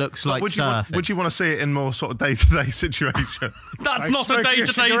wonder what it looks like surfing. Would you want to see it in more sort of day-to-day situation? That's Like not a smoking a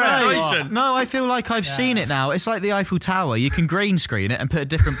day-to-day cigarette. situation. No, I feel like I've seen it now. It's like the Eiffel Tower. You can green screen it and put a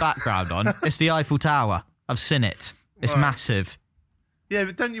different background on. It's the Eiffel Tower. I've seen it. It's massive. Yeah,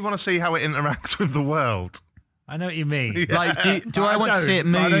 but don't you want to see how it interacts with the world? I know what you mean. Like, do I want to see it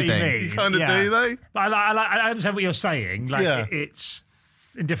but I know what moving? you mean. You kind of do, though. But I understand what you're saying. Like, Yeah. it's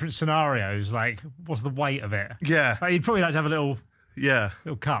in different scenarios. Like, what's the weight of it? Yeah, Like, you'd probably like to have a little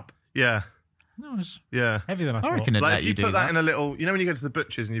cup. yeah. No, it's Yeah. heavier than I thought. reckon it'd Like let if you you do put that that. in a little, you know when you go to the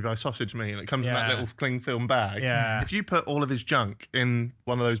butcher's and you buy sausage meat and it comes in that Yeah. little cling film bag? Yeah. If you put all of his junk in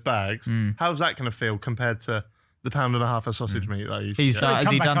one of those bags, how's that going to feel compared to the £1.50 of sausage meat that you He's get? Has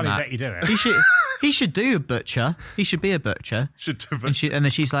Come he back done on and that? let you do it. He should do a butcher. He should be a butcher. Should do And then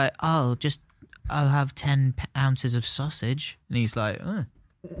she's like, I'll have 10 ounces of sausage. And he's like, oh.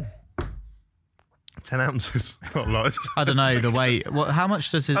 10 ounces. Not a lot. I don't know the weight. How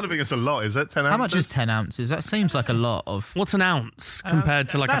much does his? I don't think it's a lot, is it? 10 ounces? How much is 10 ounces? That seems like a lot of. What's an ounce compared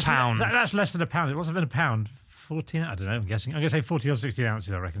to like a pound? That's less than a pound. What's in a pound? 14? I don't know. I'm guessing. I'm going to say 14 or 16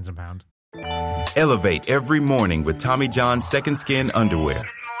 ounces, I reckon, is a pound. Elevate every morning with Tommy John's Second Skin underwear.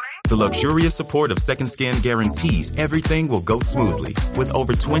 The luxurious support of Second Skin guarantees everything will go smoothly. With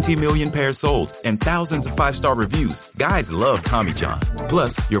over 20 million pairs sold and thousands of 5-star reviews, guys love Tommy John.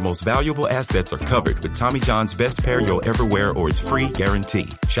 Plus, your most valuable assets are covered with Tommy John's best pair you'll ever wear or its free guarantee.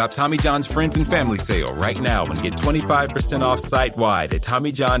 Shop Tommy John's Friends and Family Sale right now and get 25% off site-wide at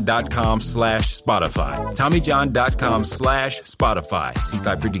TommyJohn.com/Spotify. TommyJohn.com/Spotify. See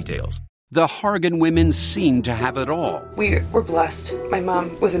site for details. The Hargan women seemed to have it all. We were blessed. My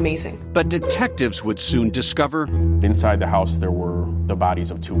mom was amazing. But detectives would soon discover inside the house there were the bodies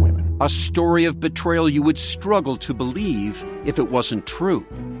of 2 women. a story of betrayal you would struggle to believe if it wasn't true.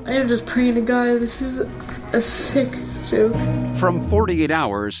 I am just praying to God, this is a sick joke. From 48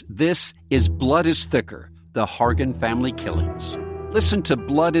 Hours, this is Blood is Thicker, the Hargan Family Killings. Listen to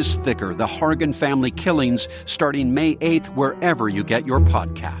Blood is Thicker, the Hargan Family Killings, starting May 8th, wherever you get your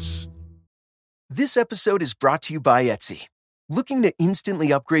podcasts. This episode is brought to you by Etsy. Looking to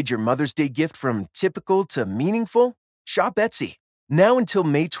instantly upgrade your Mother's Day gift from typical to meaningful? Shop Etsy. Now until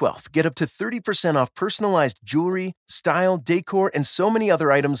May 12th, get up to 30% off personalized jewelry, style, decor, and so many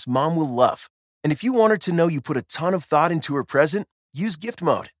other items Mom will love. And if you want her to know you put a ton of thought into her present, use Gift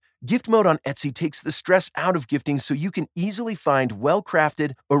Mode. Gift Mode on Etsy takes the stress out of gifting so you can easily find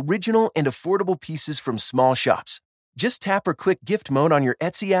well-crafted, original, and affordable pieces from small shops. Just tap or click Gift Mode on your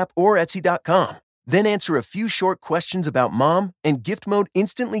Etsy app or Etsy.com. Then answer a few short questions about Mom, and Gift Mode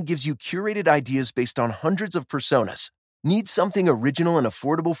instantly gives you curated ideas based on hundreds of personas. Need something original and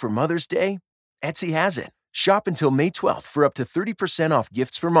affordable for Mother's Day? Etsy has it. Shop until May 12th for up to 30% off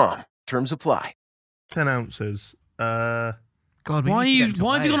gifts for Mom. Terms apply. 10 ounces. God, why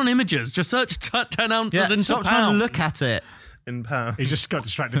have you gone on images? Just search 10 ounces into stop pounds. trying to look at it. In pounds. He just got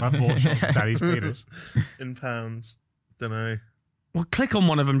distracted by more shots of Daddy's penis. In pounds. Don't know. Well, click on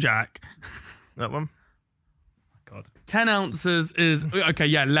one of them, Jack. That one? God. 10 ounces is... Okay,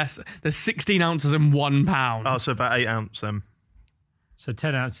 yeah, less. There's 16 ounces in 1 pound. Oh, so about 8 ounce then. So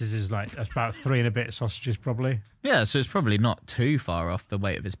 10 ounces is like, that's about 3 and a bit sausages probably. Yeah, so it's probably not too far off the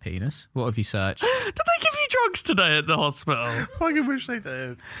weight of his penis. What have you searched? Did they give you drugs today at the hospital? I fucking wish they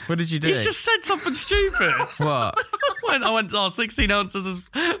did. What did you do? He's just said something stupid. What? I went, 16 ounces is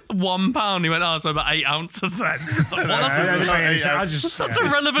 1 pound. He went, so about 8 ounces then. That's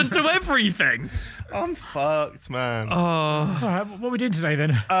irrelevant to everything. I'm fucked, man. All right, what are we doing today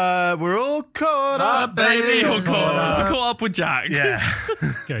then? We're all caught up, baby. We're caught up with Jack. Yeah.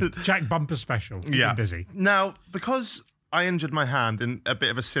 Good. Jack Bumper Special. Keep him busy. Now, because I injured my hand in a bit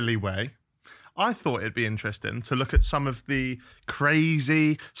of a silly way, I thought it'd be interesting to look at some of the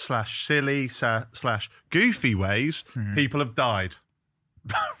crazy / silly / goofy ways people have died.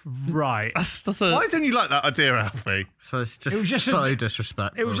 Right. Why don't you like that idea, Alfie? So it's just so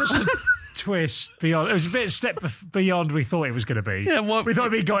disrespectful. It was just a twist beyond. It was a bit step beyond we thought it was going to be. Yeah, we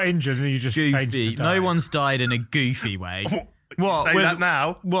thought we got injured and you just changed it to die. No one's died in a goofy way. What? Say that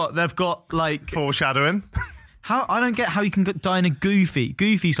now. What? They've got like foreshadowing. How? I don't get how you can die in a goofy.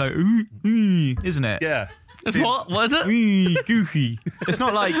 Goofy's like isn't it? Yeah. It's what? What is it? Goofy. It's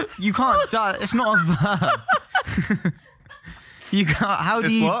not like you can't die. It's not a verb. You can't. How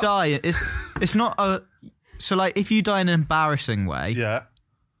do you die? It's not a. So like, if you die in an embarrassing way, yeah,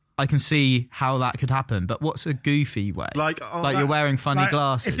 I can see how that could happen. But what's a goofy way? Like you're wearing funny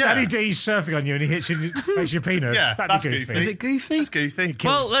glasses. If Danny D's surfing on you and he hits your penis, that's goofy. Is it goofy? It's goofy.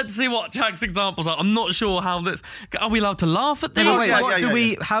 Well, let's see what Jack's examples are. I'm not sure how this. Are we allowed to laugh at these? No,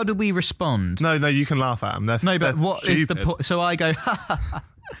 wait, how do we respond? No, you can laugh at them. But what is the point? So I go.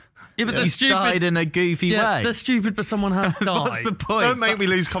 Yeah, but they're He's stupid. Died in a goofy way. They're stupid, but someone has died. What's the point? Don't make me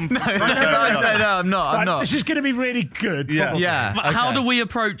lose confidence. No, I'm not. This is going to be really good. Yeah. But how do we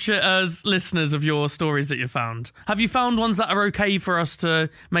approach it as listeners of your stories that you found? Have you found ones that are okay for us to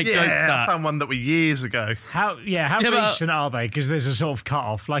make jokes at? I found one that were years ago. How recent are they? Because there's a sort of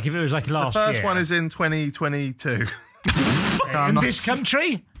cut-off. Like if it was like last year. The first one is in 2022. In this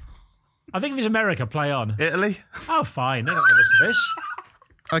country? I think if it's America, play on. Italy? Oh, fine. They're not going to listen to this.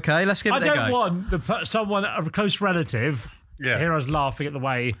 Okay, let's give it a go. I don't want someone, a close relative, hear us laughing at the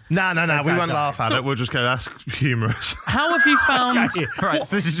way. No, we won't laugh at it. We'll just go, that's humorous. How have you found... Right,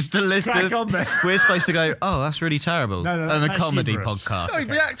 so this is just a list of... We're supposed to go, that's really terrible. No, and a comedy humorous. podcast. No,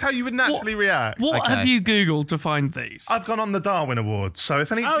 react how you would naturally react. What have you Googled to find these? I've gone on the Darwin Awards. So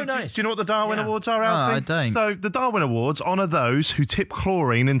if any... nice. Do you know what the Darwin Awards are, Alfie? I don't. So the Darwin Awards honour those who tip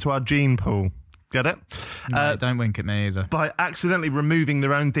chlorine into our gene pool. Get it? No, don't wink at me either. By accidentally removing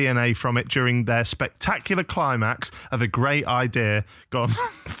their own DNA from it during their spectacular climax of a great idea gone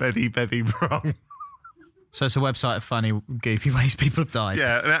very, very wrong. So it's a website of funny, goofy ways people have died.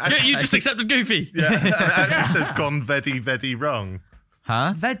 Yeah. You just accepted goofy. Yeah. And it actually says gone very, very wrong.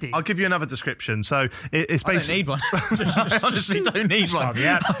 Huh? Vedi. I'll give you another description. So it's basically. I don't need one. I honestly don't need one.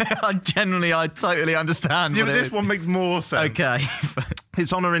 I totally understand. Yeah, what but it this is. one makes more sense. Okay.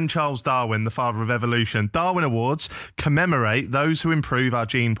 It's honouring Charles Darwin, the father of evolution. Darwin Awards commemorate those who improve our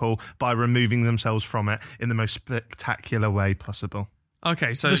gene pool by removing themselves from it in the most spectacular way possible.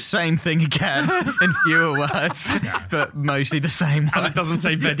 Okay, so the same thing again in fewer words, but mostly the same words. And it doesn't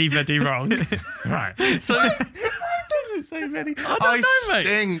say Vedi wrong. Right. So So many. I don't know,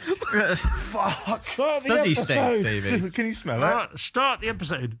 mate. Stink. Fuck. Does he stink, Stevie? Can you smell it? Start the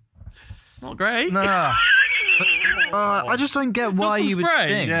episode. Not great. Nah. I just don't get why you would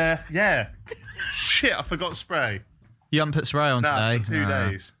spray? stink. Yeah. Shit, I forgot spray. You haven't put spray on Nah, today? for 2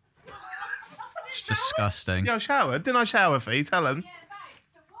 days. It's disgusting. Yeah, I showered. Didn't I shower, Fee? Tell him.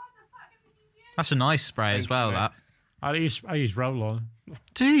 That's a nice spray as well, that. I use roll-on.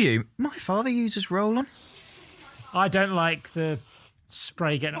 Do you? My father uses roll-on. I don't like the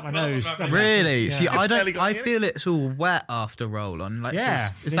spray getting up my nose. Really? Yeah. See, I don't. barely got I it. feel it's all wet after roll-on. Like, Yeah.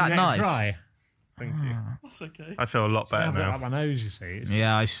 so is then that let it nice? Dry. Thank you. That's okay. I feel a lot better I've got it now. up my nose, you see. It's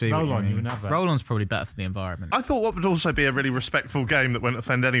Yeah, I see. what Roll-on, you you mean. would have that. Roll-on's probably better for the environment. I thought what would also be a really respectful game that won't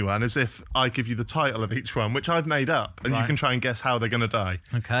offend anyone is if I give you the title of each one, which I've made up, and you Right. can try and guess how they're going to die.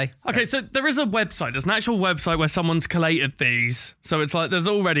 Okay. Okay, so there is a website. There's an actual website where someone's collated these. So it's like there's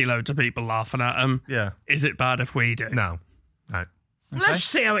already loads of people laughing at them. Yeah. Is it bad if we do? No. Let's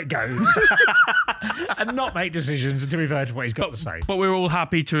see how it goes. And not make decisions until we've heard what he's got to say. But we're all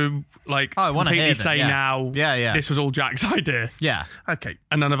happy to I wanna completely hear them, say yeah. now. Yeah. This was all Jack's idea, Yeah. Okay.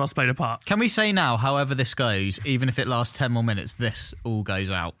 and none of us played a part. Can we say now, however this goes, even if it lasts 10 more minutes, this all goes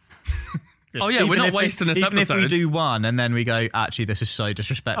out? Oh yeah, we're Even not if wasting this even episode. if we do one and then we go, actually, this is so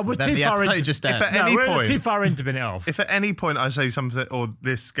disrespectful, we're then too the far episode into- just If ends. at any we're point- too far in to bin it off. If at any point I say something or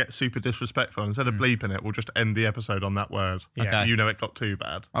this gets super disrespectful, instead of bleeping it, we'll just end the episode on that word. Yeah. Okay. You know it got too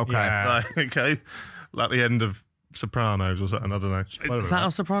bad. Okay. Yeah. Right, okay. Like the end of Sopranos or something, I don't know. Is that how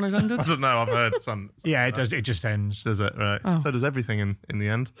Sopranos ended? I don't know, I've heard some. Yeah, it does. It just ends. Does it? Right. So does everything in the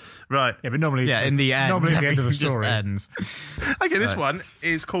end. Right. Yeah, but normally, Yeah, in the end, normally at the end of the everything just story. ends. Okay, this one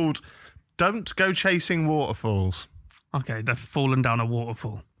is called Don't Go Chasing Waterfalls. Okay, they're falling down a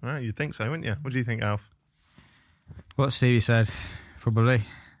waterfall. Right, you'd think so, wouldn't you? What do you think, Alf? What Stevie said, probably.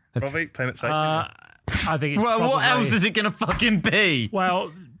 Robbie, playing it safe. I think. It's Well, what probably- else is it going to fucking be?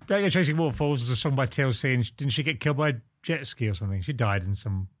 Well, Don't Go Chasing Waterfalls is a song by TLC, and didn't she get killed by a jet ski or something? She died in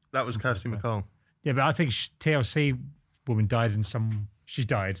some. That was Kirsty MacColl. Yeah, but I think TLC woman died in some. She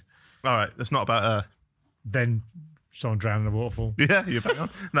died. All right, that's not about her. Then someone drowned in a waterfall. Yeah, you're back on.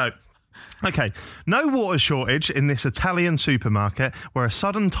 No. Okay, no water shortage in this Italian supermarket where a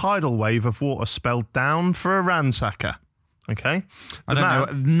sudden tidal wave of water spelled down for a ransacker. Okay? I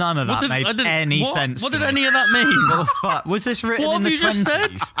don't know. None of that made any sense. What to did me. any of that mean? What the fuck? Was this written What in have the you just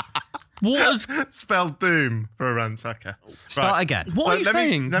said? 20s? Water's. Spelled doom for a ransacker. Start Right. again. What So are you let me-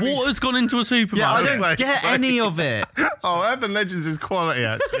 saying? let me- Water's gone into a Yeah, I supermarket. don't Wait, get wait. any of it. Oh, Urban Legends is quality,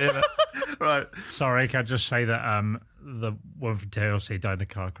 actually. Isn't it? Right. Sorry, can I just say that the one from TLC died in a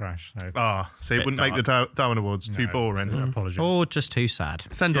car crash? So So it wouldn't make the Darwin Awards too boring. apologies. Or just too sad.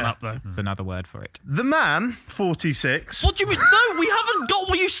 Send one up though. There's another word for it. The man, 46. What do you mean? No, we haven't got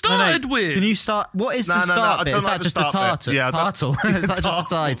what you started with. Can you start? What is No, the no, start I bit? don't Is like that the just a start bit. tartle? Yeah, I don't- Tartle? Is that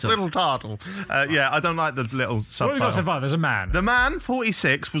just a title? Little tartle. Yeah, I don't like the little What have we got so subtitle. far? There's a man. The man,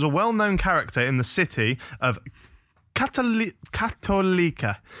 46, was a well-known character in the city of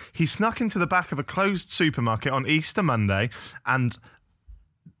Cattolica. He snuck into the back of a closed supermarket on Easter Monday, and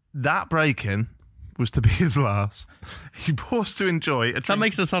that break-in was to be his last. He paused to enjoy a drink. That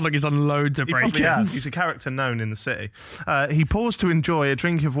makes it sound like he's done loads of He probably has. break-ins. He's a character known in the city. He paused to enjoy a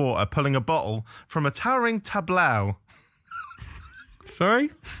drink of water, pulling a bottle from a towering tableau. Sorry?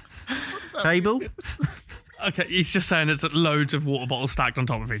 Table? Okay, he's just saying it's loads of water bottles stacked on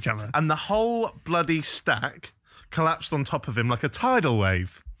top of each other. And the whole bloody stack collapsed on top of him like a tidal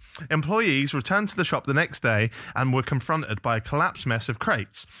wave. Employees returned to the shop the next day and were confronted by a collapsed mess of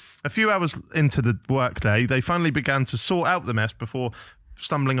crates. A few hours into the workday, they finally began to sort out the mess before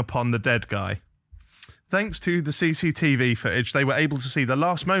stumbling upon the dead guy. Thanks to the CCTV footage, they were able to see the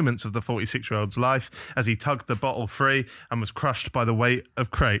last moments of the 46-year-old's life as he tugged the bottle free and was crushed by the weight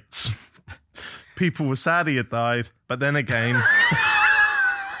of crates. People were sad he had died, but then again...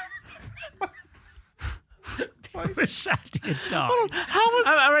 We're sad he died. How was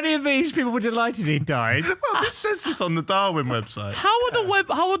Are any of these people were delighted he died? Well, this says this on the Darwin website. how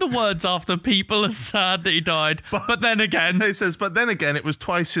are the words after people are sad that he died, but then again? It says, but then again, it was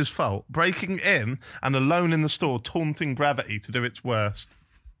twice his fault. Breaking in and alone in the store, taunting gravity to do its worst.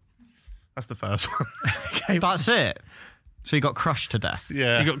 That's the first one. That's it. So he got crushed to death.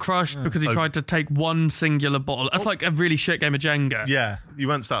 Yeah. He got crushed because he tried to take one singular bottle. That's like a really shit game of Jenga. Yeah, you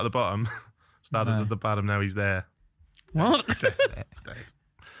won't start at the bottom. Started at the bottom, now he's there. What? Dead.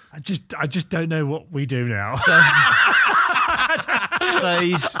 I just don't know what we do now. So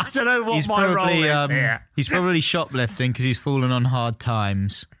he's, I don't know what he's my probably, role is here. He's probably shoplifting because he's fallen on hard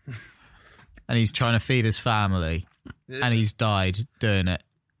times. And he's trying to feed his family. And he's died doing it.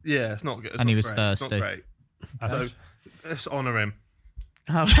 Yeah, it's not good. And he was great. thirsty. It's not great. So, let's honour him.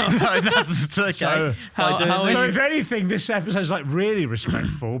 No, that's okay. So if anything, this episode's like really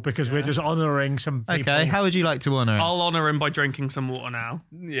respectful because we're just honouring some people. Okay, how would you like to honour him? I'll honour him by drinking some water now.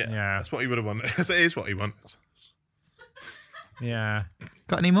 Yeah. That's what he would have wanted. It is what he wanted. Yeah.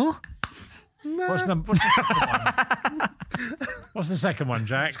 Got any more? What's the second one? What's the second one,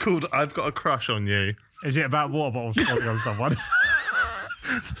 Jack? It's called I've Got a Crush on You. Is it about water bottles falling on someone?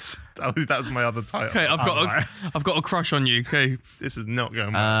 That was my other title. Okay, I've got a crush on you. Okay, this is not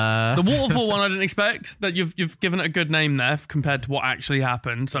going well. The waterfall one I didn't expect. That you've given it a good name there compared to what actually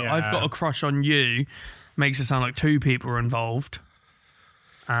happened. So Yeah. I've got a crush on you. Makes it sound like two people are involved,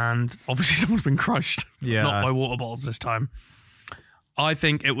 and obviously someone's been crushed. Yeah. Not by water bottles this time. I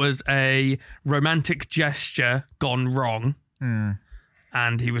think it was a romantic gesture gone wrong,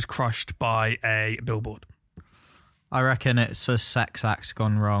 and he was crushed by a billboard. I reckon it's a sex act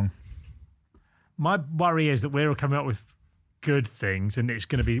gone wrong. My worry is that we're coming up with good things and it's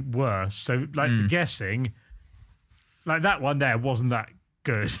going to be worse. So, guessing, like that one there wasn't that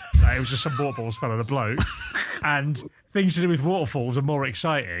good. Like, it was just some waterfalls fell on a bloke. And things to do with waterfalls are more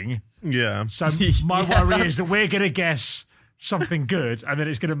exciting. Yeah. So my worry is that we're going to guess something good and then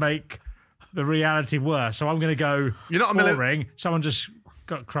it's going to make the reality worse. So I'm going to go You're not boring. Someone just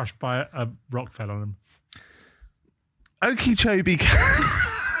got crushed by a rock fell on them. Okeechobee.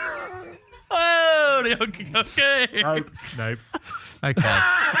 Oh, the okay. Nope. Okay.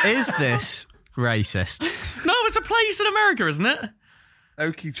 Is this racist? No, it's a place in America, isn't it?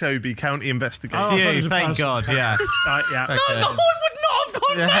 Okeechobee County Investigator. Oh, I thought it You, was a thank person. God, yeah. Yeah. Okay. No, I would not have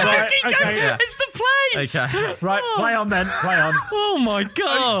gone there. Right, Okeechobee. okay. It's the place. Okay. Right, play on then. Play on. Oh my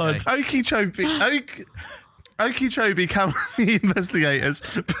God. Okeechobee County investigators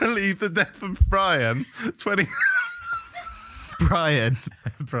believe the death of Brian, 20. Brian.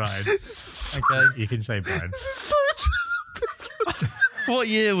 Brian. Okay, you can say Brian. What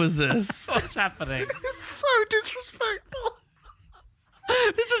year was this? What's happening? So disrespectful.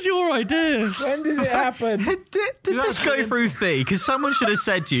 This is your idea. When did it happen? Did this go through Thee? Because someone should have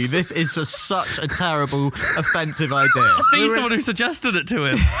said to you, this is such a terrible, offensive idea. Be someone who suggested it to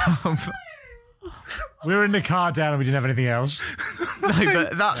him. We were in the car down and we didn't have anything else. No,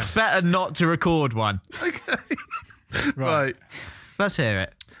 but that's better not to record one. Okay. Right. Let's hear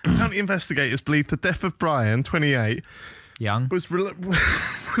it. County investigators believe the death of Brian, 28, Young. was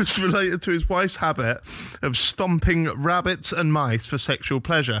related to his wife's habit of stomping rabbits and mice for sexual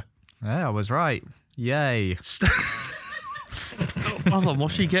pleasure. Yeah, I was right. Yay. Hold on,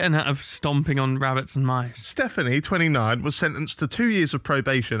 what's she getting out of stomping on rabbits and mice? Stephanie, 29, was sentenced to 2 years of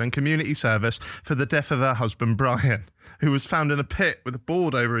probation and community service for the death of her husband, Brian, who was found in a pit with a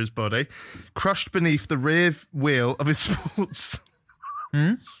board over his body, crushed beneath the rear wheel of his sports.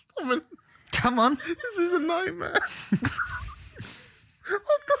 Come on. This is a nightmare.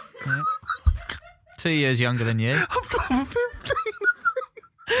 2 years younger than you. I've got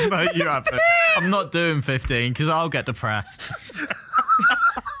 15. No, you haven't. I'm not doing 15 because I'll get depressed.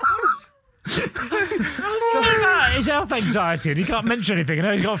 His health anxiety and he can't mention anything.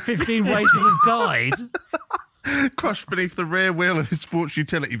 And he's got 15 ways to have died. Crushed beneath the rear wheel of his sports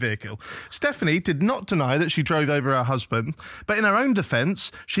utility vehicle. Stephanie did not deny that she drove over her husband, but in her own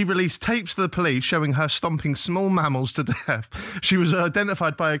defence, she released tapes to the police showing her stomping small mammals to death. She was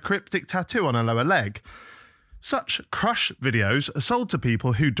identified by a cryptic tattoo on her lower leg. Such crush videos are sold to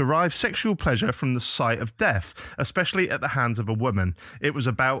people who derive sexual pleasure from the sight of death, especially at the hands of a woman. It was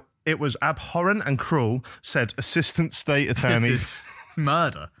abhorrent and cruel, said Assistant State Attorney. This is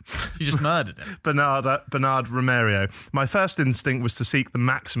murder. You just murdered him. Bernard Romero. My first instinct was to seek the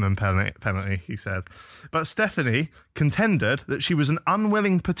maximum penalty, he said. But Stephanie contended that she was an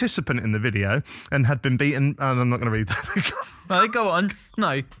unwilling participant in the video and had been beaten. And I'm not going to read that. No, go on.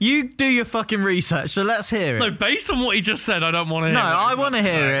 No, you do your fucking research, so let's hear it. No, based on what he just said, I don't want to hear it. No, I want to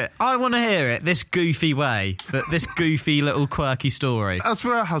hear it. I want to hear it this goofy way, this goofy little quirky story. As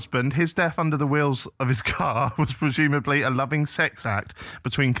for her husband, his death under the wheels of his car was presumably a loving sex act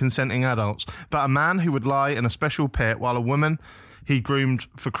between consenting adults, but a man who would lie in a special pit while a woman he groomed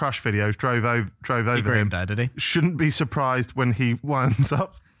for crush videos drove over He groomed him her, did he? shouldn't be surprised when he winds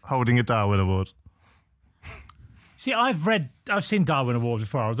up holding a Darwin Award. See, I've seen Darwin Awards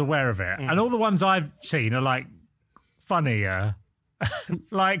before. I was aware of it, and all the ones I've seen are like funnier.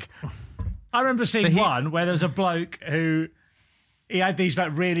 Like, I remember seeing one where there was a bloke who he had these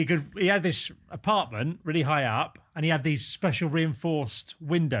like really good. He had this apartment really high up, and he had these special reinforced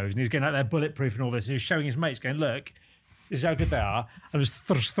windows, and he was getting out there bulletproof and all this. And he was showing his mates, going, "Look, this is how good they are," and was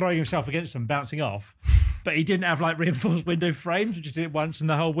throwing himself against them, bouncing off. But he didn't have like reinforced window frames, which he did it once, and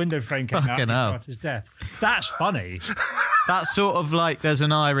the whole window frame came out after his death. That's funny. That's sort of like there's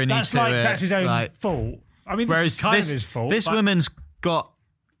an irony to it. That's his own fault. I mean, this is kind of his fault. This woman's got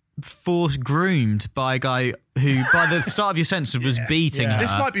groomed by a guy who, by the start of your sentence, was beating her. This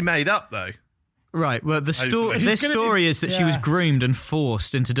might be made up, though. Right, well, this story is that she was groomed and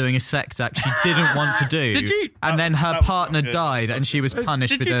forced into doing a sex act she didn't want to do. And then her partner died and she was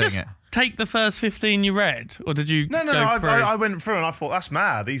punished for doing it. Take the first 15 you read, or did you? No. I went through and I thought that's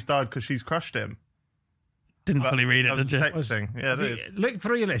mad. He's died because she's crushed him. Didn't fully read it, did you? Yeah, it is. Look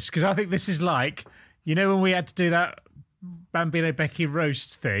through your list, because I think this is like, you know, when we had to do that Bambino Becky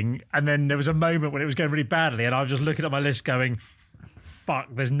roast thing, and then there was a moment when it was going really badly, and I was just looking at my list going, "Fuck,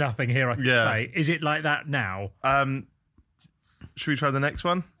 there's nothing here I can say." Is it like that now? Should we try the next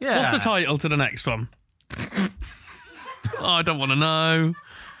one? Yeah. What's the title to the next one? I don't want to know.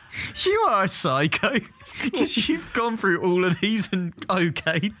 You are a psycho because you've gone through all of these and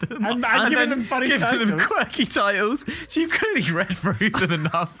okayed them and given them funny titles. them quirky titles. So you've clearly read through them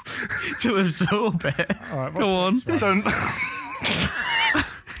enough to absorb it. All right, go on.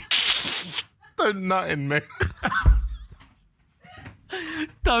 Don't nut in me.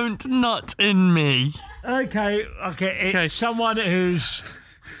 Don't nut in me. Okay. It's someone who's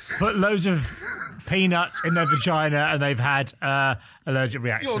put loads of peanuts in their vagina and they've had allergic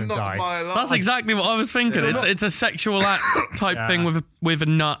reaction and died. That's exactly what I was thinking. It's a sexual act type thing with a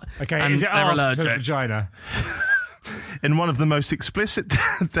nut. Okay, and is it they're allergic. vagina? In one of the most explicit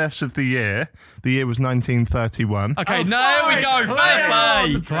deaths of the year was 1931. Okay, there we go. Fair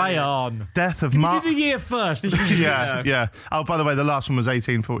play. Play on. Death of Can you do the year first? Yeah. Oh, by the way, the last one was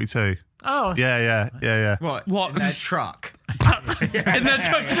 1842. Oh. Yeah. What? In their truck. In their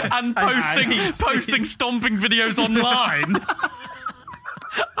truck and posting stomping videos online.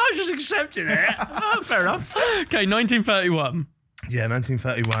 I was just accepting it. Oh, fair enough. Okay, 1931. Yeah,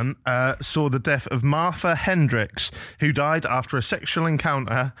 1931 saw the death of Martha Hendricks, who died after a sexual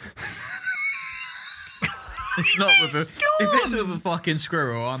encounter. It's not with a... If it's with a fucking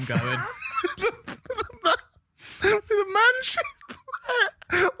squirrel, I'm going. With a man she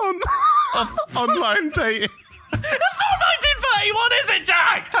on online dating. It's not 1931, is it,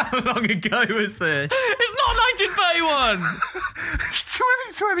 Jack? How long ago was this? It's not 1931. It's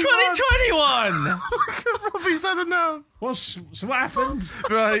 2021. 2021. Robbie's had enough. So what happened?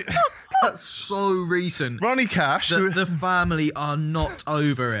 Right. That's so recent. Ronnie Cash. The family are not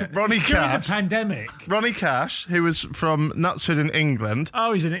over it. Ronnie During Cash. the pandemic. Ronnie Cash, who was from Knutsford in England.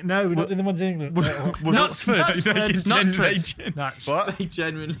 Oh, he's in it. No, not in the ones in England. Knutsford. What? They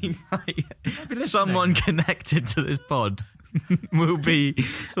genuinely someone connected to this pod will be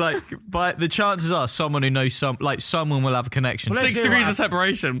like, by the chances are someone who knows someone will have a connection. 6 degrees of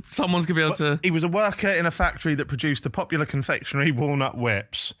separation. Someone's gonna be able to. He was a worker in a factory that produced the popular confectionery walnut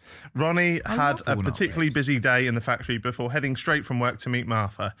whips. Ronnie had a particularly busy day in the factory before heading straight from work to meet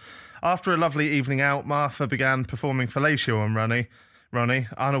Martha. After a lovely evening out, Martha began performing fellatio on Ronnie,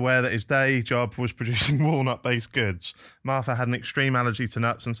 unaware that his day job was producing walnut-based goods. Martha had an extreme allergy to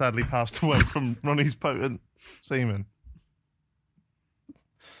nuts and sadly passed away from Ronnie's potent semen.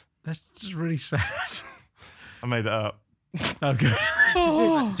 That's just really sad. I made it up. Oh,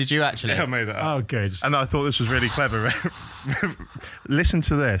 good. Did you actually? Yeah, I made it up. Oh, good. And I thought this was really clever. Listen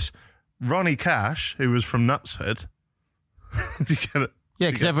to this. Ronnie Cash, who was from Knutsford. Did you get it? Yeah,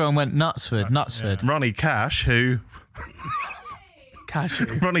 because everyone went Knutsford. Yeah. Ronnie Cash, who...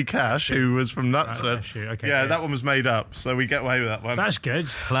 Ronnie Cash, who was from Knutsford. Okay, yeah, good. that one was made up, so we get away with that one. That's good.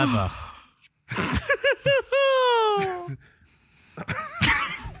 Clever.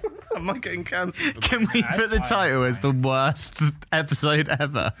 Am I getting cancelled? Can we put the title as the worst episode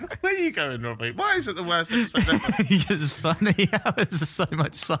ever? Where are you going, Robbie? Why is it the worst episode ever? It's funny how there's so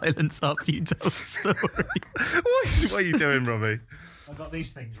much silence after you tell the story. What are you doing, Robbie? I've got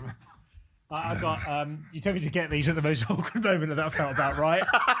these things. I've got. You told me to get these at the most awkward moment that I felt about right.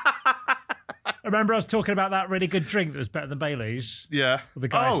 Remember, I was talking about that really good drink that was better than Bailey's. Yeah. The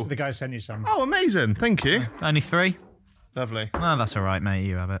guy sent you some. Oh, amazing! Thank you. Only 3. Lovely. Oh, that's all right, mate.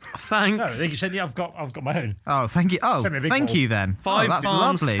 You have it. Thanks. No, I think you said I've got my own. Oh, thank you. Oh, Send me a big thank bowl. you then. 5 that's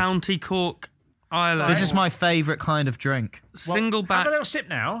Farms, lovely. County Cork, Ireland. This is my favourite kind of drink. Single Have batch a little sip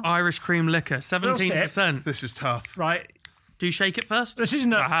now. Irish cream liquor, 17%. This is tough. Right. Do you shake it first? This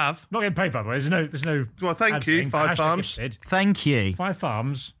isn't. I have. Not getting paid, by the way. There's no. Well, thank you, thing. Five Hashtag Farms. gifted. Thank you. 5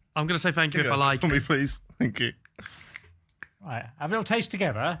 Farms. I'm going to say thank you if I like For me, it. please. Thank you. Right. Have a little taste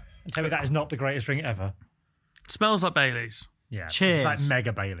together and tell me that is not the greatest drink ever. Smells like Baileys. Yeah. Cheers. It's like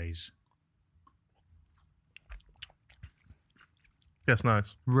mega Baileys. Yes,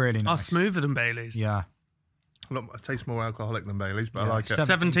 nice. Really Oh, nice. smoother than Baileys. Yeah. Look, it tastes more alcoholic than Bailey's, but I like it.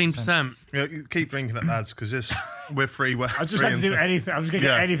 17%. Yeah, you keep drinking it, lads, because we're free. I just had to do anything. I'm just going to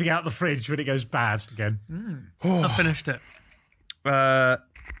get anything out of the fridge when it goes bad again. I finished it.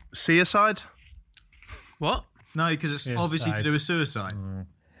 Suicide? What? No, because it's obviously to do with suicide.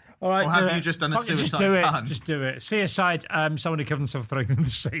 All right, Or have you just done a Fuck it, suicide Just do it. pun? Just do it. Suicide. Someone who killed themselves throwing them in the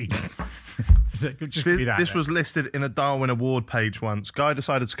sea. Just be that. This was listed in a Darwin Award page once. Guy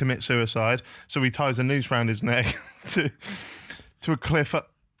decided to commit suicide, so he ties a noose round his neck to a cliff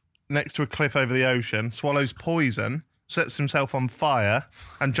next to a cliff over the ocean, swallows poison, sets himself on fire,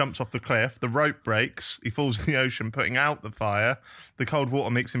 and jumps off the cliff. The rope breaks. He falls in the ocean, putting out the fire. The cold water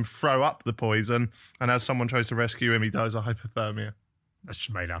makes him throw up the poison, and as someone tries to rescue him, he dies of hypothermia. That's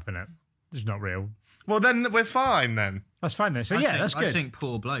just made up, isn't it? It's not real. Well, then we're fine, then. That's fine, then. So, that's good. I think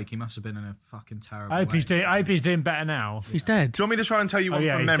poor bloke, he must have been in a fucking terrible I hope he's doing better now. He's dead. Do you want me to try and tell you one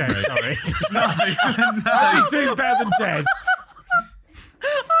from he's memory? dead, sorry. No, he's doing better than dead.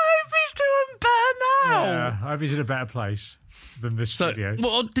 I hope he's doing better now. Yeah, I hope he's in a better place than this studio.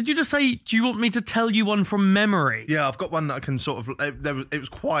 Well, did you just say, do you want me to tell you one from memory? Yeah, I've got one that I can sort of... It was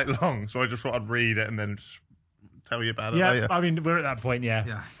quite long, so I just thought I'd read it and then just tell you about it later. I mean, we're at that point, yeah.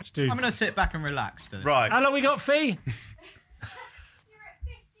 Just do. I'm going to sit back and relax. Right. How long we got, Fee?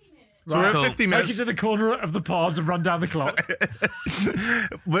 So we're at 50 minutes. Take it to the corner of the pods and run down the clock.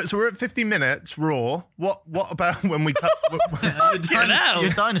 So we're at 50 minutes raw. What about when we cut? Your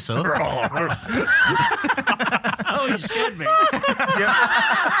dinosaur. Oh, you scared me.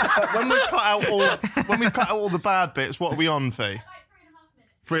 Yeah. When we've cut out all the bad bits, what are we on, Fee?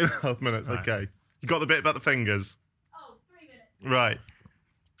 3.5 minutes. Right. Okay. You got the bit about the fingers? Oh, 3 minutes. Right.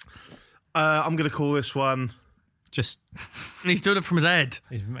 I'm going to call this one. Just. He's doing it from his head.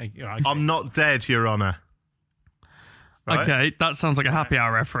 I'm not dead, Your Honour. Right? Okay, that sounds like a happy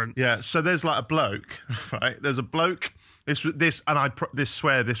hour reference. Yeah, so there's like a bloke, right? There's a bloke. I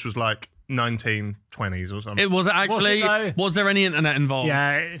swear this was like 1920s or something. Was it actually? Was there any internet involved?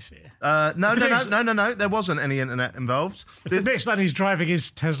 Yeah. No. There wasn't any internet involved. The next line he's driving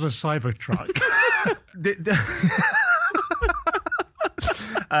his Tesla Cybertruck.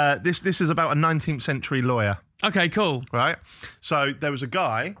 This is about a 19th century lawyer. Okay, cool. Right? So there was a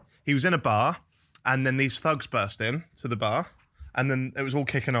guy, he was in a bar, and then these thugs burst in to the bar, and then it was all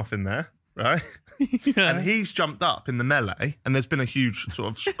kicking off in there, right? Yeah. And he's jumped up in the melee, and there's been a huge sort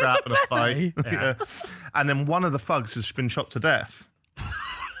of scrap and a fight. Yeah. And then one of the thugs has been shot to death.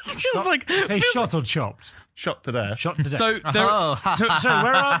 Shot or chopped? Shot to death. Shot to death. So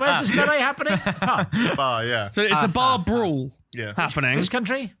where's this melee happening? Bar, yeah. So it's a bar brawl happening. Which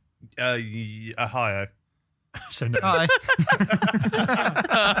country? Ohio. So no. A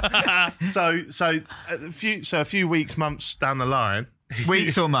few weeks, months down the line.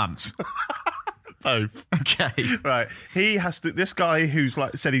 Weeks or months? Both. Okay. Right. He has to. This guy who's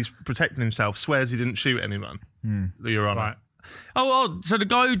said he's protecting himself swears he didn't shoot anyone. Your Honour. Right. Oh, so the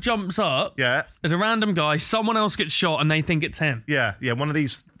guy who jumps up Yeah. is a random guy, someone else gets shot and they think it's him. Yeah. One of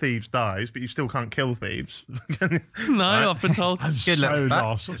these thieves dies, but you still can't kill thieves. No, I've been told. So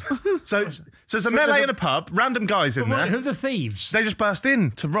lost. So there's a melee in a pub. Random guys in there. Who are the thieves? They just burst in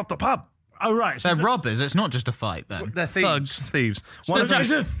to rob the pub. Oh, right. So They're robbers. It's not just a fight, then. They're thieves. Thugs. Thieves.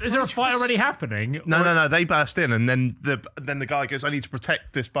 is there a fight already happening? No. They burst in, and then the guy goes, "I need to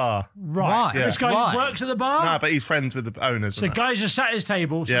protect this bar." Right. Yeah. This guy Why? works at the bar? No, but he's friends with the owners. So and that. guys just sat at his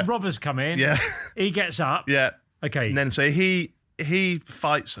table, some Yeah. robbers come in, Yeah. he gets up. Yeah. Okay. And then so he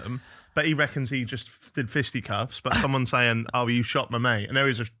fights them, but he reckons he just did fisticuffs. But someone's saying, "Oh, you shot my mate," and there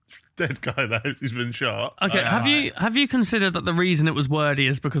is a dead guy there who's been shot. Okay, have you considered that the reason it was wordy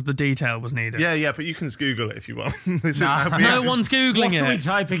is because the detail was needed? Yeah, but you can just Google it if you want. No one's Googling What are we it.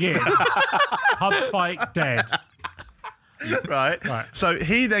 typing in? Pub fight dead. Right. So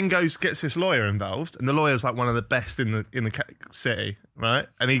he then gets this lawyer involved, and the lawyer's like one of the best in the city, right?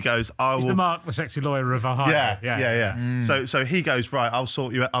 And he goes, "I He's will." the Mark, the sexy lawyer of Ohio. Yeah. So he goes, "Right, I'll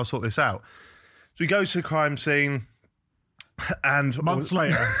sort this out." So he goes to the crime scene. And months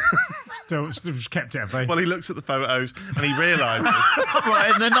later, still kept it, have they? Well, he looks at the photos and he realises. What,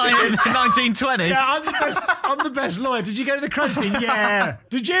 in the 1920? Yeah, I'm the best lawyer. Did you go to the crime scene? Yeah.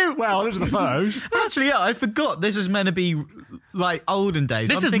 Did you? Well, those are the photos. Actually, yeah, I forgot this was meant to be like olden days.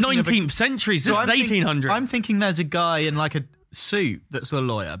 This is 19th century. This is 1800s. I'm thinking there's a guy in like a suit that's a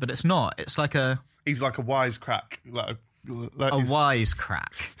lawyer, but it's not. It's like he's like a wisecrack. Like a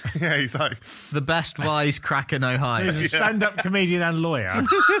wisecrack. Yeah, he's like the best wisecrack in Ohio. He's a stand-up comedian and lawyer.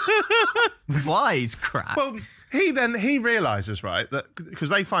 Wisecrack. Well, he realises, right, that because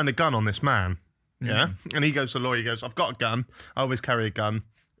they find a gun on this man, yeah, and he goes to the lawyer. He goes, "I've got a gun. I always carry a gun.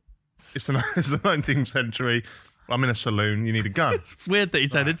 It's the 19th century. I'm in a saloon. You need a gun." It's weird that he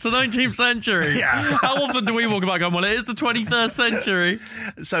said it's the 19th century. Yeah. How often do we walk about going, well, it is the 21st century?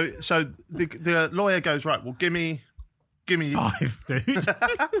 So the lawyer goes, right, well, give me 5, dude.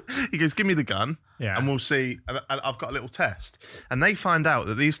 He goes, give me the gun, and we'll see. And I've got a little test. And they find out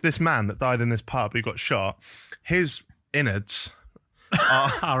that this man that died in this pub who got shot, his innards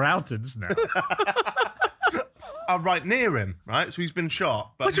are outwards now. Are right near him, right? So he's been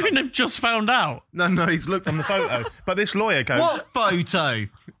shot. But What do you mean they've just found out? No, he's looked on the photo. But this lawyer goes, What photo?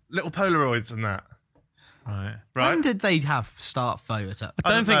 Little Polaroids and that. Right. When did they start photos up?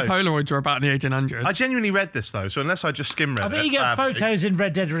 I don't think Polaroids were about in the 1800s. I genuinely read this, though, so unless I just skim read it. I think you get photos in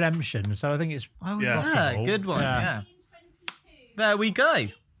Red Dead Redemption, so I think it's... Oh, Yeah. yeah, good one, yeah. There we go.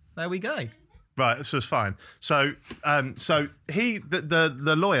 Right, so it's fine. So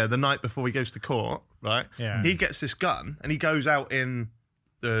the lawyer, the night before he goes to court, right? Yeah. He gets this gun and he goes out in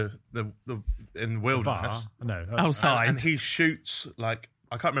the wilderness. Bar? No. Outside. And he shoots like,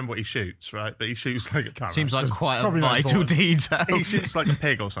 I can't remember what he shoots, right? But he shoots like Seems like quite a probably not vital important. detail. he shoots like a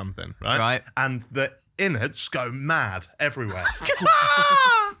pig or something, right? Right. And the innards go mad everywhere.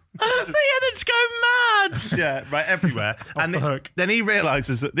 The innards go mad! Yeah, right, everywhere. And the hook. then he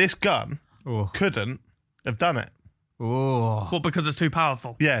realises that this gun Oh. couldn't have done it. Oh. Well, because it's too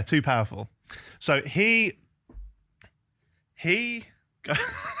powerful. Yeah, too powerful. So he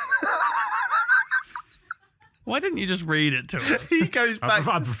Why didn't you just read it to us? he goes back.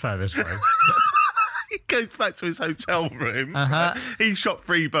 I prefer this way. He goes back to his hotel room. Uh-huh. He shot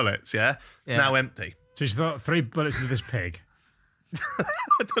 3 bullets. Yeah, Yeah. now empty. So she's thought 3 bullets into this pig. I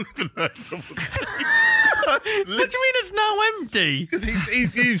don't even know. What do you mean it's now empty?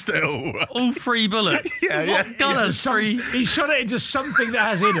 He's used it all. All 3 bullets. Yeah, yeah. What gun has 3? He shot it into something that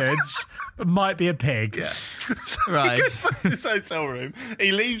has innards, but might be a pig. Yeah. Right. He goes back to his hotel room.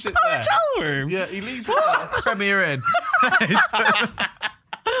 He leaves it there. Hotel room? Yeah, he leaves it there. Premier in.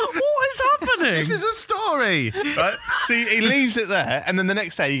 What is happening? This is a story, right? So he leaves it there, and then the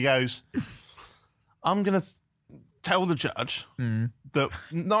next day he goes, "I'm gonna tell the judge that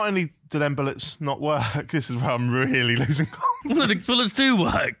not only do them bullets not work, this is where I'm really losing confidence." Well, the bullets do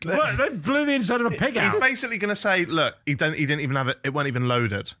work. What? They blew the inside of a pig He's out. basically going to say, "Look, he didn't even have it. It weren't even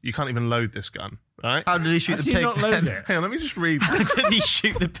loaded. You can't even load this gun, right?" How did he shoot How the do you pig? not load then? it? Hang on, let me just read. How did he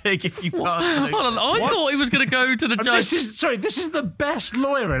shoot the pig if you can't load Hold on, I thought he was going to go to the And judge. this is the best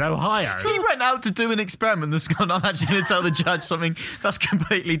lawyer in Ohio. He went out to do an experiment that's gone, I'm actually going to tell the judge something that's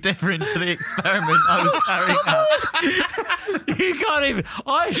completely different to the experiment I was carrying out. You can't even.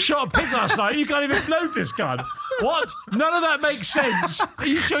 I shot a pig last night. You can't even load this gun. What? None of that makes sense. Are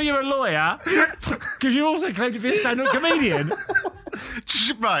you sure you're a lawyer? Because you also claim to be a stand-up comedian.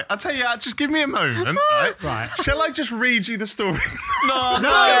 Right, I'll tell you, just give me a moment, right? Right. Shall I just read you the story? No,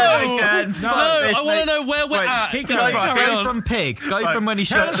 No. again. No, Fuck this, I want to mate. know where we're Wait, at. keep Go, going. Carry go on. from pig. Go Right. from when he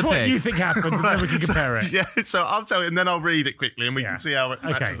Tell shot us the what pig. you think happened, and then we can compare it. Yeah, so I'll tell you, and then I'll read it quickly, and we Yeah. can see how it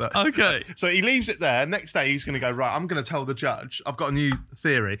matches Okay. up. Okay. So he leaves it there. Next day, he's going to go, right, I'm going to tell the judge. I've got a new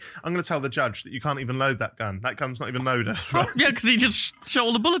theory. I'm going to tell the judge that you can't even load that gun. That gun's not even loaded. Right? Yeah, because he just shot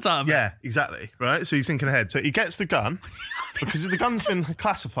all the bullets out of it. Yeah, exactly. Right? So he's thinking ahead. So he gets the gun because the gun's been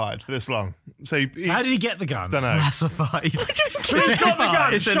classified for this long. So he How did he get the gun? don't know. Classified. He's got the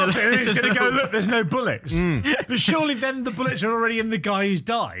gun. It's Shot in a- it, and it's he's in going to a- go, look, there's no bullets. But surely then the bullets are already in the guy who's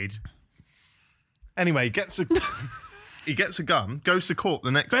died. Anyway, he gets a gun, goes to court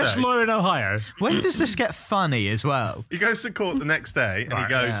the next Best day. lawyer in Ohio. When does this get funny as well? He goes to court the next day and he Right,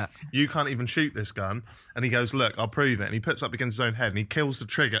 goes, yeah. "You can't even shoot this gun." And he goes, "Look, I'll prove it." And he puts up against his own head and he kills the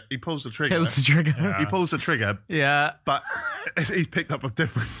trigger. He pulls the trigger. Kills the trigger. He pulls the trigger, Yeah. but he's picked up a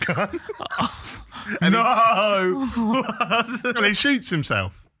different gun. No. And he shoots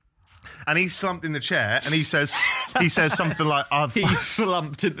himself. and he's slumped in the chair, and he says something like, He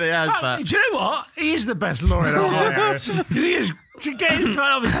slumped in the ass. Do you know what? He is the best lawyer in Ohio. He is to get his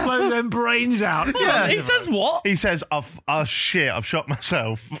blood off, blow them brains out. Yeah, he says what? He says, I've shot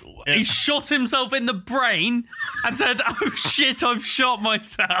myself. He shot himself in the brain and said, "Oh shit, I've shot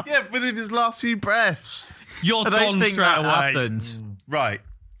myself." Yeah, within his last few breaths. You're I don't gone think straight that away. happens. Right.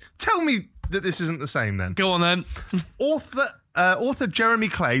 Tell me that this isn't the same then. Go on then. Author Jeremy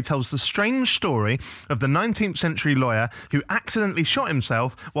Clay tells the strange story of the 19th century lawyer who accidentally shot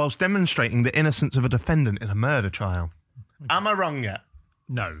himself whilst demonstrating the innocence of a defendant in a murder trial. Am I wrong yet?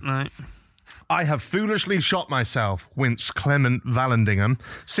 No. Right. I have foolishly shot myself, winced Clement Vallandigham,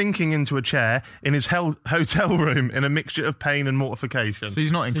 sinking into a chair in his hotel room in a mixture of pain and mortification. So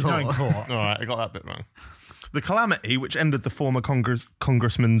he's not in court. Not in court. All right, I got that bit wrong. The calamity, which ended the former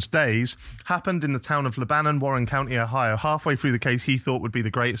congressman's days, happened in the town of Lebanon, Warren County, Ohio, halfway through the case he thought would be the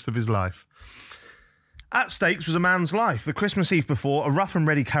greatest of his life. At stakes was a man's life. The Christmas Eve before, a rough and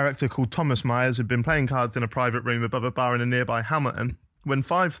ready character called Thomas Myers had been playing cards in a private room above a bar in a nearby Hamilton when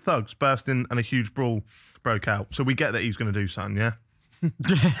 5 thugs burst in and a huge brawl broke out. So we get that he's going to do something, yeah?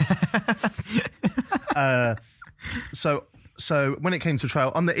 So when it came to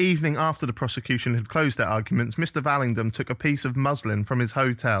trial, on the evening after the prosecution had closed their arguments, Mr. Vallandigham took a piece of muslin from his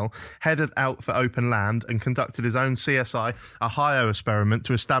hotel, headed out for open land, and conducted his own CSI Ohio experiment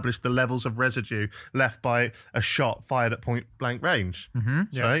to establish the levels of residue left by a shot fired at point-blank range.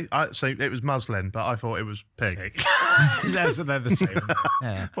 Mm-hmm. So it was muslin, but I thought it was pig. They're the same.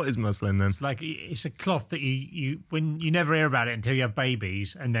 Yeah. What is muslin then? It's a cloth that you never hear about it until you have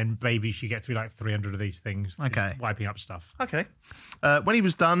babies, and then babies you get through like 300 of these things. Okay. Wiping up stuff. Okay. When he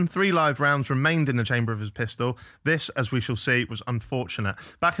was done, 3 live rounds remained in the chamber of his pistol. This, as we shall see, was unfortunate.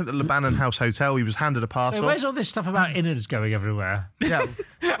 Back at the Lebanon House Hotel, he was handed a parcel. So where's all this stuff about innards going everywhere? Yeah.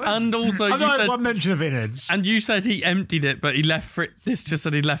 And also, I've not had one mention of innards. And you said he emptied it, but he left. This just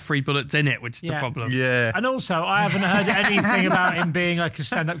said he left 3 bullets in it, which is the problem. Yeah. And also, I haven't heard anything about him being like a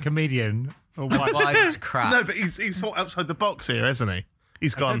stand-up comedian or what. Wise crap. No, but he's thought outside the box here, hasn't he?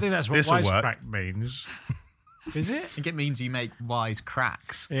 He's gone. I don't think that's what this'll work. wisecrack means. Is it? I think it means you make wise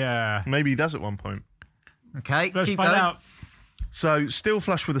cracks. Yeah. Maybe he does at one point. Okay, Let's keep find going. out. So, still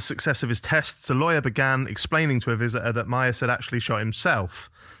flush with the success of his tests, the lawyer began explaining to a visitor that Myers had actually shot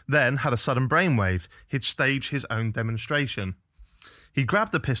himself, then had a sudden brainwave. He'd stage his own demonstration. He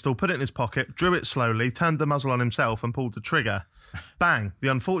grabbed the pistol, put it in his pocket, drew it slowly, turned the muzzle on himself and pulled the trigger. Bang! The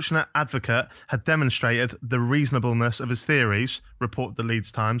unfortunate advocate had demonstrated the reasonableness of his theories, reported the Leeds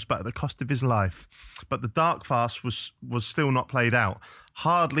Times, but at the cost of his life. But the dark farce was still not played out.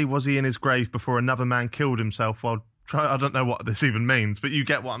 Hardly was he in his grave before another man killed himself while I don't know what this even means, but you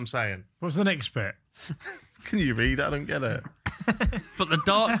get what I'm saying. What's the next bit? Can you read? I don't get it. But the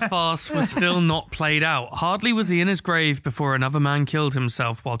dark farce was still not played out. Hardly was he in his grave before another man killed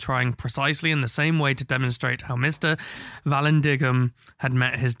himself while trying precisely in the same way to demonstrate how Mr. Vallandigham had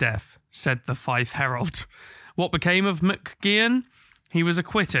met his death, said the Fife Herald. What became of McGeehan? He was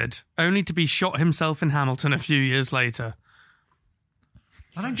acquitted, only to be shot himself in Hamilton a few years later.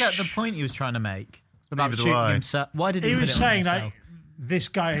 I don't get the point he was trying to make about Neither do shooting I. himself. Why did he? He put was it on saying himself? like this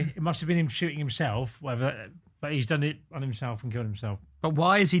guy. It must have been him shooting himself, whatever. But he's done it on himself and killed himself. But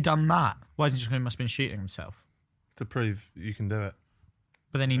why has he done that? Why isn't he just must have been shooting himself? To prove you can do it.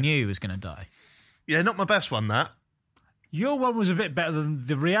 But then he knew he was going to die. Yeah, not my best one, that. Your one was a bit better than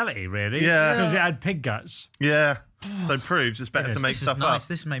the reality, really. Yeah. Because it had pig guts. Yeah. So it proves it's better to make This stuff is nice. up.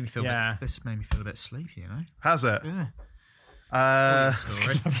 This made me feel. Yeah. This made me feel a bit sleepy. You know. Has it? Yeah. Do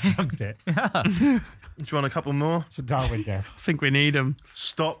I've plugged it. you want a couple more? It's a Darwin death. I think we need him.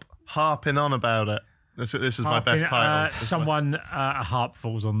 Stop harping on about it. This is my best title. This is a harp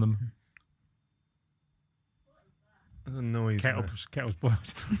falls on them. That annoys me. Kettle's boiled.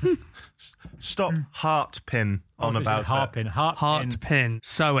 Stop heart pin on about harping. it. Heart pin.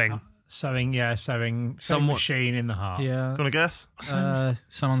 Sewing. Sewing Somewhat- machine in the heart. Yeah. Do you want to guess?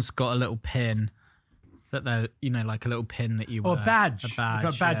 Someone's got a little pin that they're, like a little pin that you Or wear. a badge. A badge.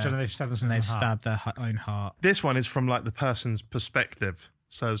 They've got a badge yeah. on and they've stabbed themselves And in they've the heart. stabbed their own heart. This one is from like the person's perspective.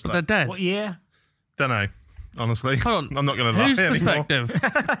 So it's But they're like, dead. What year? don't know. Honestly, Hold on. I'm not going to lie Whose anymore.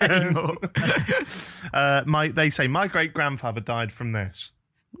 perspective? They say my great grandfather died from this.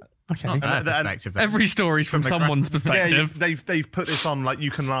 Okay. Not their and- perspective. then. Every story's from someone's Yeah, perspective. they've put this on like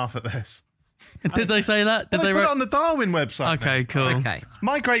you can laugh at this. Did they say that? Did Well, they put write- it on the Darwin website. Okay, mate. cool. Okay.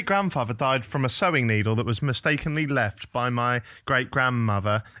 My great grandfather died from a sewing needle that was mistakenly left by my great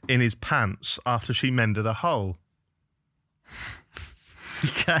grandmother in his pants after she mended a hole.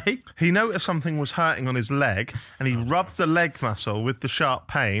 Okay. He noticed something was hurting on his leg, and he rubbed the leg muscle with the sharp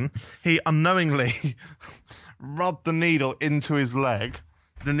pain. He unknowingly rubbed the needle into his leg.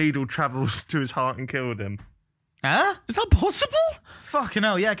 The needle travels to his heart and killed him. Huh? Is that possible? Fucking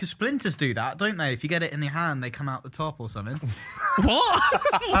hell, yeah, because splinters do that, don't they? If you get it in your hand, they come out the top or something. What?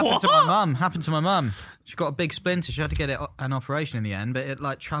 Happened to my mum. She got a big splinter. She had to get an operation in the end, but it,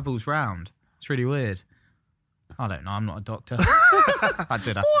 like, travels round. It's really weird. I don't know, I'm not a doctor. I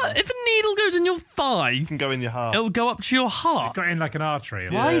did have What? If a needle goes in your thigh, It can go in your heart. it'll go up to your heart. Got in like an artery.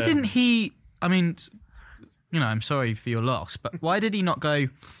 Why didn't he... I mean, you know, I'm sorry for your loss, but why did he not go,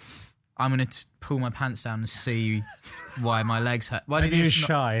 I'm going to pull my pants down and see why my legs hurt? Why did Maybe he was just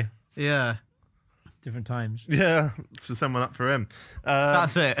not- shy. Yeah. Different times. Yeah, so someone up for him.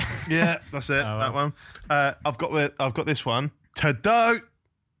 That's it. Yeah, that's it. Oh, that one. I've got this one. To-do.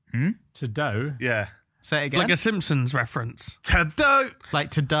 To do. Yeah. Say it again. Like a Simpsons reference. To-do. Like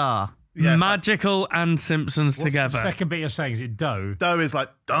to da. Yeah, Magical and Simpsons What's together. The second bit you're saying is it dough. Do is like,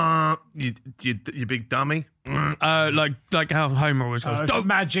 duh, you big dummy. Like how Homer always goes, A "Don't."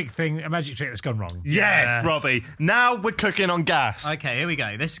 magic thing, a magic trick that's gone wrong. Yes, Robbie. Now we're cooking on gas. Okay, here we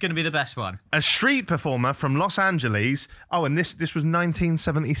go. This is going to be the best one. A street performer from Los Angeles. Oh, and this was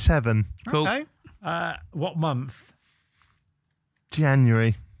 1977. Cool. Okay. What month?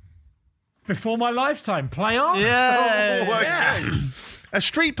 January. Before my lifetime. Play on. Yeah. Oh, yeah. A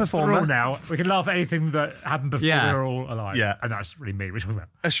street We're all performer. now. We can laugh at anything that happened before Yeah. we were all alive. Yeah. And that's really me. We're talking about.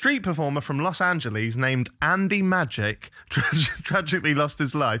 A street performer from Los Angeles named Andy Magic tragically lost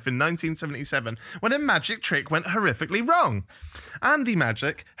his life in 1977 when a magic trick went horrifically wrong. Andy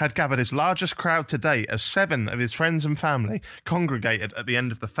Magic had gathered his largest crowd to date as 7 of his friends and family congregated at the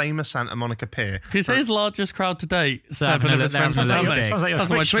end of the famous Santa Monica Pier. Can you say his largest crowd to date? 7 Seven of of his them friends was and a little family. bit. Sounds like your Sounds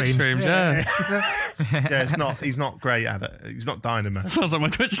like my Twitch streams, yeah. Yeah, he's not great at it. He's not dynamite. Sounds like my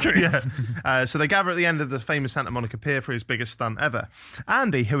Twitch streams. Yeah. So they gather at the end of the famous Santa Monica Pier for his biggest stunt ever.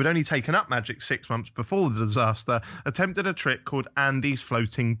 Andy, who had only taken up magic 6 months before the disaster, attempted a trick called Andy's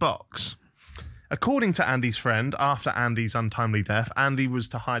floating box. According to Andy's friend, after Andy's untimely death, Andy was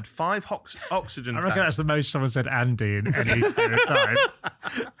to hide 5 oxygen I reckon tanks. that's the most someone said Andy in any period of time.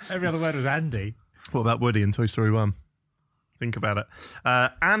 Every other word was Andy. What about Woody in Toy Story 1? Think about it.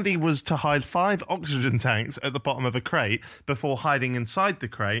 Andy was to hide 5 oxygen tanks at the bottom of a crate before hiding inside the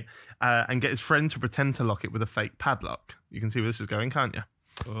crate and get his friend to pretend to lock it with a fake padlock. You can see where this is going, can't you?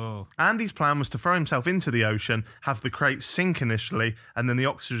 Oh. Andy's plan was to throw himself into the ocean, have the crate sink initially, and then the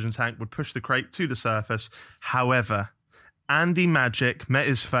oxygen tank would push the crate to the surface. However, Andy Magic met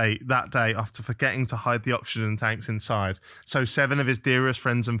his fate that day after forgetting to hide the oxygen tanks inside. So 7 of his dearest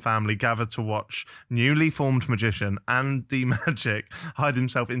friends and family gathered to watch newly formed magician Andy Magic hide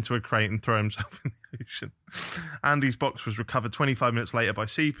himself into a crate and throw himself in the ocean. Andy's box was recovered 25 minutes later by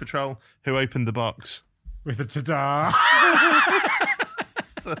Sea Patrol, who opened the box With a ta-da.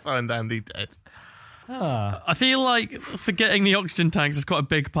 to find Andy dead. I feel like forgetting the oxygen tanks is quite a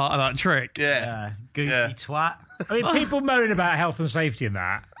big part of that trick. Yeah. Goofy Yeah. twat. I mean, people moan about health and safety in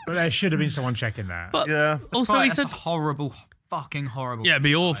that, but there should have been someone checking that. But Yeah. also Quite- he that's said, a horrible, fucking horrible. yeah, it'd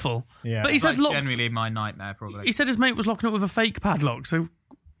be awful. Yeah. But he It's said, like look, generally my nightmare, probably. he said his mate was locking it with a fake padlock, so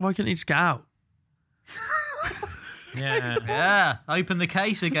why couldn't he just get out? Yeah. Yeah, open the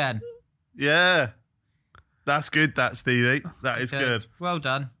case again. Yeah. That's good, that, Stevie. That is Okay. good. Well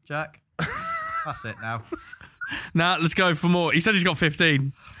done, Jack. That's it now. Now, let's go for more. He said he's got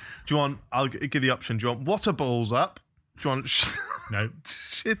 15. Do you want, I'll give you the option. Do you want water balls up? Do you want No.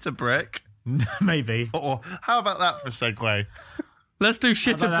 shit a brick? Maybe. Or how about that for a segue? Let's do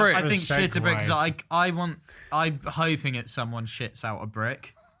shit How a about brick. that? I think Segue. shit a brick. 'Cause I'm hoping it's someone shits out a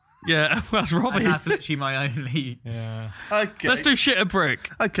brick. Yeah, that's And Robbie. that's literally my only. Yeah. Okay. Let's do shit a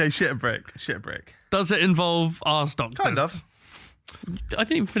brick. Okay, shit a brick. Shit a brick. Does it involve arse doctors? Kind of. I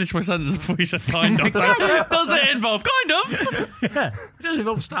didn't even finish my sentence before you said kind of. Does it involve kind of? Yeah. It does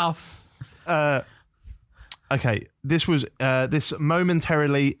involve stuff. Okay, this was this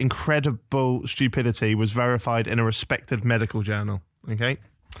momentarily incredible stupidity was verified in a respected medical journal. Okay,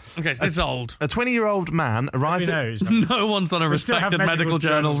 Okay, so this is old. a 20-year-old man arrived Who at knows? No one's done a We still have respected medical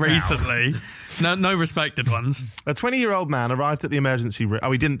journal journals now. recently. No respected ones. a 20-year-old man arrived at the emergency room.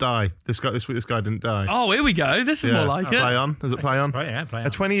 Oh, he didn't die. This guy didn't die. Oh, here we go. This is Yeah. more like it. Play on. Does it play on? Right, yeah, play A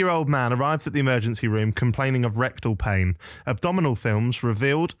on. 20-year-old man arrived at the emergency room complaining of rectal pain. Abdominal films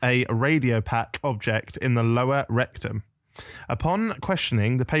revealed a radiopac object in the lower rectum. Upon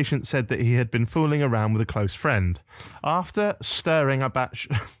questioning, the patient said that he had been fooling around with a close friend. After stirring a batch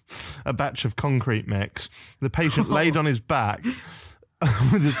of concrete mix, the patient laid on his back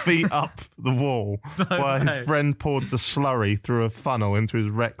with his feet up the wall while his friend poured the slurry through a funnel into his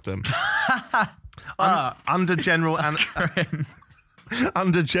rectum. Under general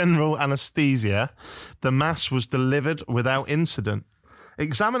anaesthesia, the mass was delivered without incident.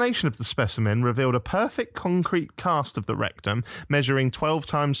 Examination of the specimen revealed a perfect concrete cast of the rectum, measuring 12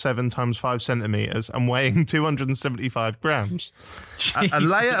 times 7 times 5 centimetres and weighing 275 grams. A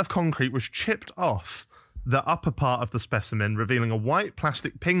layer of concrete was chipped off the upper part of the specimen, revealing a white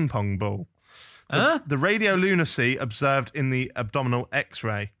plastic ping pong ball. The radiolucency observed in the abdominal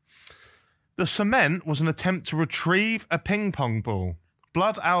X-ray. The cement was an attempt to retrieve a ping pong ball.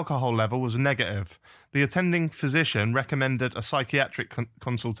 Blood alcohol level was negative. The attending physician recommended a psychiatric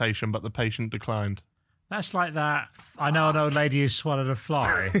consultation, but the patient declined. That's like that. I know an old lady who swallowed a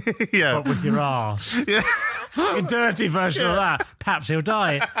fly. Yeah. But with your arse. Yeah. A dirty version of that. Perhaps he'll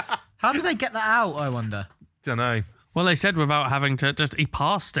die. How did they get that out, I wonder? Don't know. Well, they said without having to he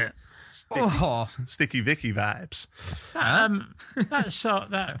passed it. Sticky Vicky vibes. That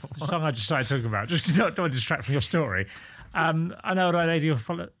song I just started talking about, just don't want to distract from your story. I know an old lady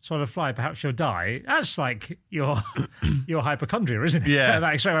who'll swallow a fly, perhaps she'll die. That's like your hypochondria, isn't it? Yeah.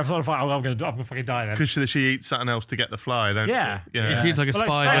 Like, so I thought, I'm going to fucking die then. Because she eats something else to get the fly, don't Yeah. she? If she's like a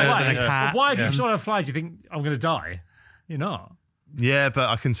spider, then a cat. But why, if you swallow a fly, do you think I'm going to die? You're not. Yeah, but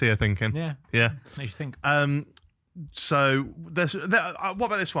I can see her thinking. Yeah. Yeah. Makes you think. So, what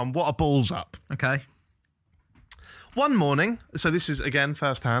about this one? What a balls up. Okay. One morning, so this is, again,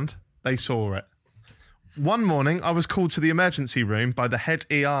 firsthand, they saw it. One morning, I was called to the emergency room by the head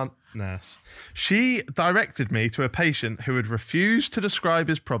ER nurse. She directed me to a patient who had refused to describe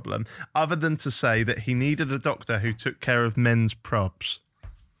his problem other than to say that he needed a doctor who took care of men's probs.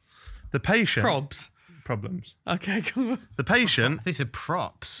 The patient... Problems. Okay, come on. The patient... These are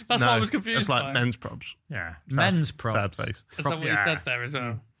props. That's what I was confused It's like by. men's probs. Yeah. Men's props. Sad face. Is that what you said there as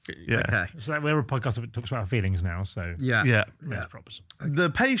well? Yeah. Okay. So we're a podcast that talks about feelings now, so... Yeah. Props. The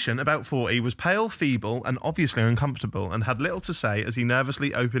patient, about 40, was pale, feeble, and obviously uncomfortable, and had little to say as he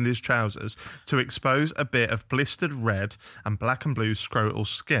nervously opened his trousers to expose a bit of blistered red and black and blue scrotal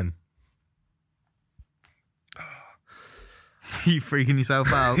skin. Are you freaking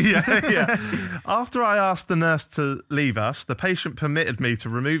yourself out? Yeah. After I asked the nurse to leave us, the patient permitted me to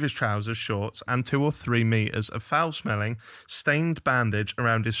remove his trousers, shorts, and 2 or 3 metres of foul-smelling, stained bandage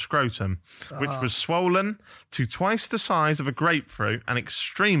around his scrotum, which was swollen to twice the size of a grapefruit and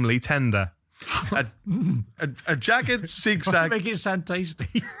extremely tender. A jagged zigzag... Make it sound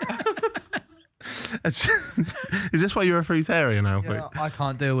tasty. Is this why you're a fruitarian, Alfie? Yeah, I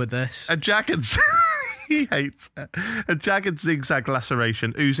can't deal with this. A jagged... He hates it. A jagged zigzag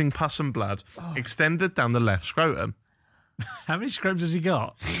laceration oozing pus and blood extended down the left scrotum. How many scrubs has he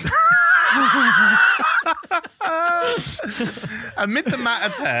got? Amid the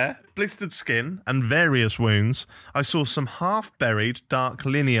matted hair, blistered skin, and various wounds, I saw some half-buried dark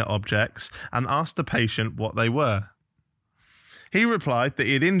linear objects and asked the patient what they were. He replied that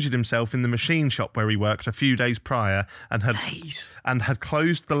he had injured himself in the machine shop where he worked a few days prior and had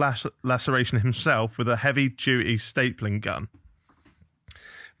closed the laceration himself with a heavy-duty stapling gun.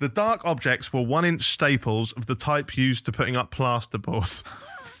 The dark objects were 1-inch staples of the type used to putting up plasterboard.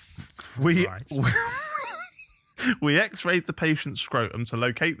 We x-rayed the patient's scrotum to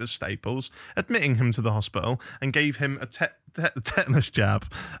locate the staples, admitting him to the hospital, and gave him a tetanus jab,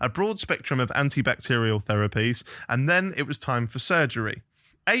 a broad spectrum of antibacterial therapies, and then it was time for surgery.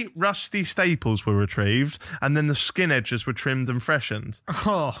 8 rusty staples were retrieved, and then the skin edges were trimmed and freshened.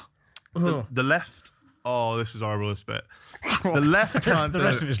 The left... Oh, this is horrible, this bit. The left... The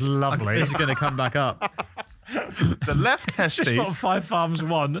rest of it's lovely. This is going to come back up. The left testes... It's just what Five Farms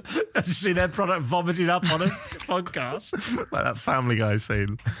won. To see their product vomited up on a podcast. Like that Family Guy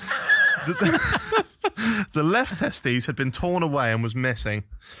scene. The left testes had been torn away and was missing.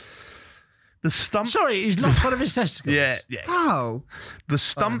 The stump... Sorry, he's lost one of his testicles. Yeah. How? The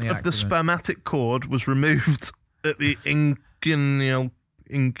stump the of the accident. spermatic cord was removed at the inguinal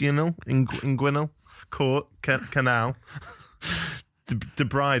canal,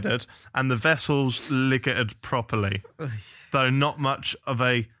 debrided, and the vessels ligated properly, though not much of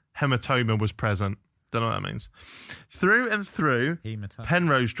a hematoma was present. Don't know what that means. Through and through, Hematoma.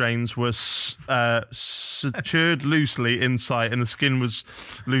 Penrose drains were sutured loosely inside and the skin was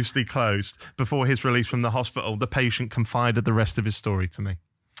loosely closed. Before his release from the hospital, the patient confided the rest of his story to me.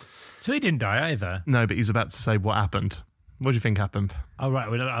 So he didn't die either? No, but he's about to say what happened. What do you think happened? Oh, right.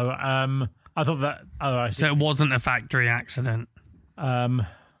 I thought that... Oh, I see. So it wasn't a factory accident.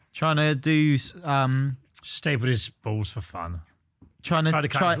 Trying to do... Stapled his balls for fun. Trying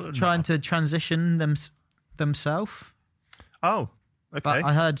to transition themselves. Oh. Okay. But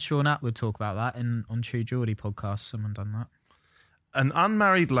I heard Sean Atwood talk about that on True Geordie podcast. Someone done that. An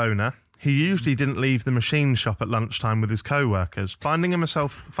unmarried loner, he usually didn't leave the machine shop at lunchtime with his co-workers. Finding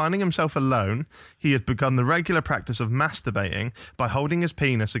himself alone, he had begun the regular practice of masturbating by holding his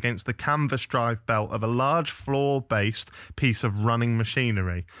penis against the canvas drive belt of a large floor-based piece of running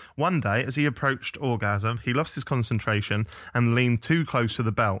machinery. One day, as he approached orgasm, he lost his concentration and leaned too close to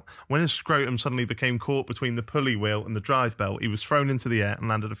the belt. When his scrotum suddenly became caught between the pulley wheel and the drive belt, he was thrown into the air and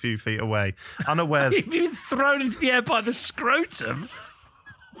landed a few feet away. Unaware... You've been thrown into the air by the scrotum?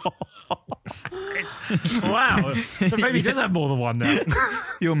 Wow. So maybe he does have more than one now.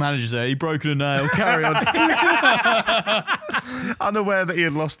 Your manager's there. He broken a nail. Carry on. Unaware that he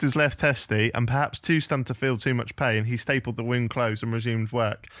had lost his left testy and perhaps too stunned to feel too much pain, he stapled the wound closed and resumed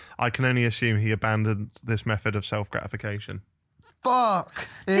work. I can only assume he abandoned this method of self-gratification.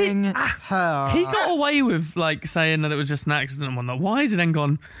 Fucking hell. He got away with saying that it was just an accident and whatnot. Why has he then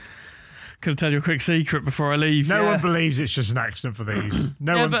gone, could I tell you a quick secret before I leave? No one believes it's just an accident for these.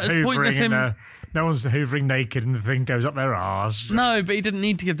 No one's hoovering naked and the thing goes up their arse. No, but he didn't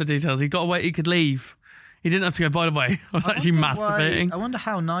need to give the details. He got away. He could leave. He didn't have to go, by the way, I was actually masturbating. I wonder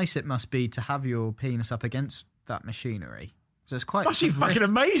how nice it must be to have your penis up against that machinery. So it's quite... Must be fucking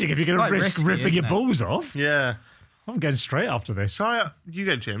amazing if you're going to risk ripping your balls off. Yeah. I'm going straight after this. Try it. You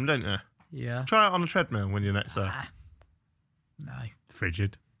go gym, don't you? Yeah. Try it on a treadmill when you're next there. No.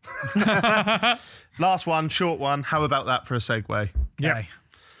 Frigid. Last one, short one. How about that for a segue? Yeah.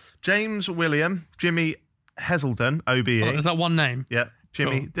 James William Jimmy Heselden, OBE. Oh, is that one name? Yeah,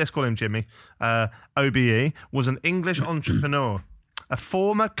 Jimmy. Cool. Let's call him Jimmy. OBE was an English entrepreneur, a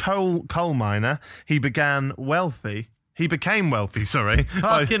former coal miner. He became wealthy.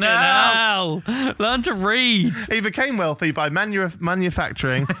 Fucking hell. Learn to read. He became wealthy by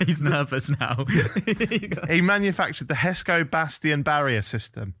manufacturing. He's nervous now. He manufactured the Hesco Bastion barrier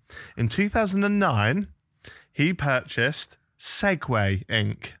system. In 2009, he purchased Segway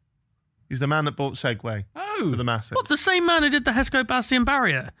Inc. He's the man that bought Segway to the masses. What, the same man who did the Hesco Bastion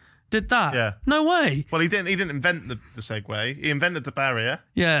barrier did that? Yeah. No way. Well, he didn't invent the Segway. He invented the barrier.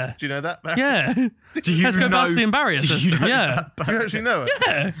 Yeah. Do you know that barrier? Yeah. Do you Hesco know- Bastion barrier do you system. know Yeah. You actually know it?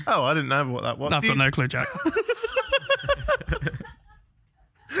 Yeah. Oh, I didn't know what that was. I've got no clue, Jack.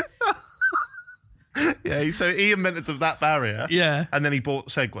 Yeah, so he invented that barrier. Yeah. And then he bought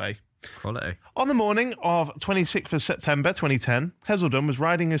Segway. Quality. On the morning of 26th of September 2010, Heselden was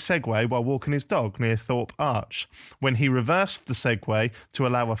riding his Segway while walking his dog near Thorpe Arch when he reversed the Segway to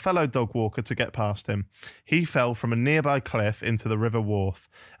allow a fellow dog walker to get past him. He fell from a nearby cliff into the River Wharfe.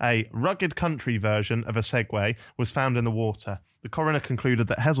 A rugged country version of a Segway was found in the water. The coroner concluded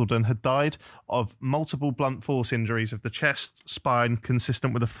that Heselden had died of multiple blunt force injuries of the chest, spine,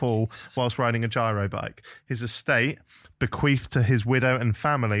 consistent with a fall whilst riding a gyro bike. His estate, bequeathed to his widow and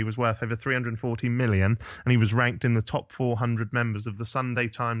family, was worth over $340 million, and he was ranked in the top 400 members of the Sunday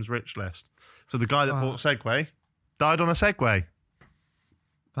Times Rich list. So the guy that bought Segway died on a Segway.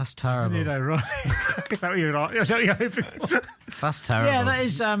 That's terrible. You know, right? Is that what you're hoping for? That's terrible. Yeah, that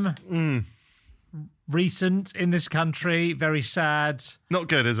is recent in this country. Very sad. Not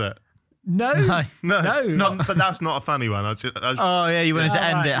good, is it? No. But that's not a funny one. Oh, yeah, you wanted to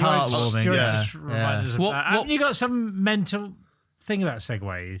end it heartwarming. Yeah. Haven't you got some mental thing about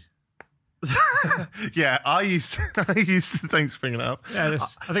Segways? Yeah, I used to thanks for bringing it up. Yeah,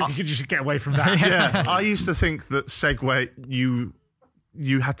 I think you could just get away from that. Yeah, I used to think that Segway, you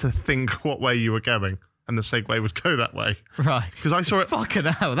had to think what way you were going, and the Segway would go that way. Right. Because I saw it. Fucking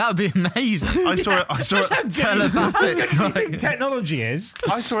hell, that would be amazing. I saw it. Telepathic. How good do you think technology is?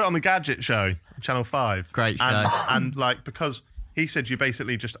 I saw it on the Gadget Show, Channel 5. Great show. And because he said you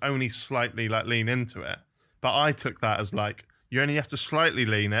basically just only slightly lean into it, but I took that as you only have to slightly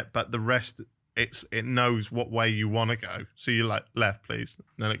lean it, but the rest it knows what way you want to go. So you're left, please.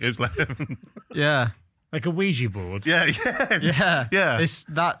 And then it goes left. Yeah. Like a Ouija board. Yeah.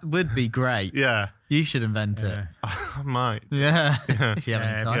 That would be great. Yeah. You should invent it. I might. Yeah. If you have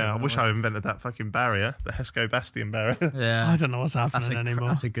any time. Yeah, I wish I invented that fucking barrier, the Hesco Bastion barrier. Yeah. I don't know what's happening anymore.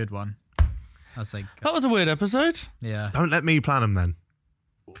 That's a good one. That was a weird episode. Yeah. Don't let me plan them then,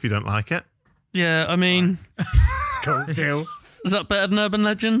 if you don't like it. Yeah, I mean... Cool deal. Is that better than Urban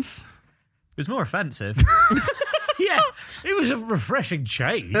Legends? It was more offensive. Yeah, it was a refreshing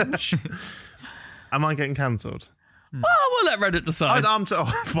change. Am I getting cancelled? Oh, we'll let Reddit decide.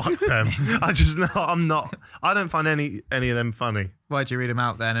 Fuck them. I don't find any of them funny. Why'd you read them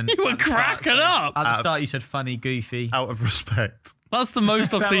out then? And You were cracking up. At the start you said funny, goofy. Out of respect. That's the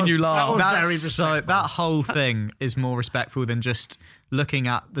most I've seen you laugh. That whole thing is more respectful than just looking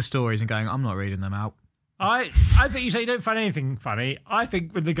at the stories and going, I'm not reading them out. I think you say you don't find anything funny. I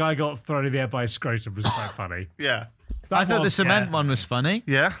think when the guy got thrown in the air by his scrotum was quite funny. Yeah. I thought the cement one was funny.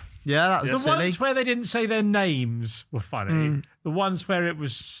 Yeah. Yeah, that was The silly. ones where they didn't say their names were funny. The ones where it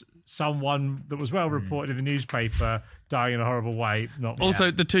was someone that was well reported in the newspaper dying in a horrible way. Not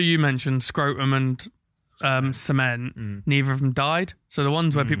Also, the two you mentioned, scrotum and cement, neither of them died. So the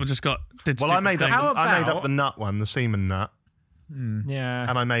ones where people just did. Well, I made things. up the nut one, the semen nut, Yeah.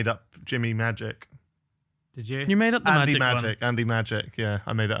 and I made up Jimmy Magic. Did you? You made up the Andy magic one. Andy Magic. Yeah,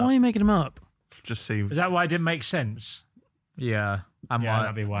 I made it Why up. are you making them up? Just see. Is that why it didn't make sense? Yeah. And Yeah, why,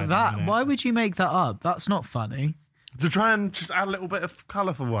 that'd be why. Wouldn't it? why would you make that up? That's not funny. To try and just add a little bit of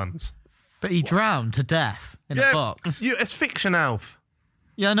colourful ones. But he drowned to death in a box. It's fiction, Alf.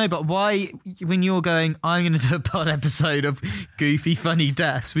 Yeah, I know, but why, when you're going, I'm going to do a pod episode of goofy, funny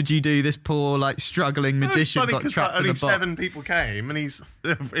deaths, would you do this poor, struggling magician got trapped in a only box? 7 people came, and he's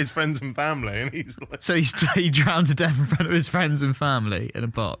his friends and family, and he's like... So he drowned to death in front of his friends and family in a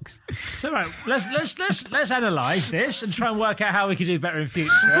box. So right, let's analyse this and try and work out how we can do better in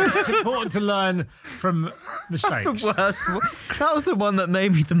future. It's important to learn from mistakes. That's the worst one. That was the one that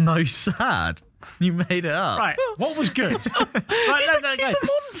made me the most sad. You made it up. Right, what was good? He's a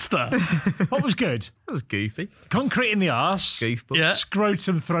monster. What was good? That was goofy. Concrete in the arse. Goofball. Yeah.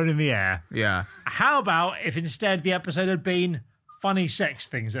 Scrotum thrown in the air. Yeah. How about if instead the episode had been funny sex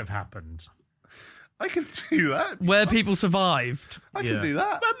things that have happened? I can do that. Where people survived. I can do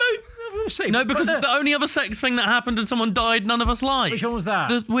that. We'll see. No, because the only other sex thing that happened and someone died, none of us liked. Which one was that?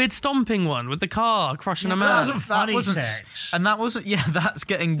 The weird stomping one with the car crushing a that man. wasn't funny sex. And that wasn't, that's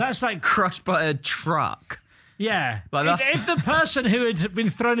getting crushed by a truck. Yeah. Like, If the person who had been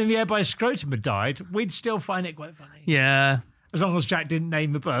thrown in the air by a scrotum had died, we'd still find it quite funny. Yeah. As long as Jack didn't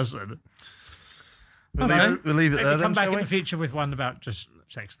name the person. We'll leave it there then, Come back shall in we? the future with one about just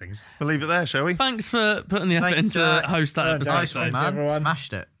sex things. We'll leave it there, shall we? Thanks for putting the effort Thanks, into Jack. host that episode. Nice one, man. everyone.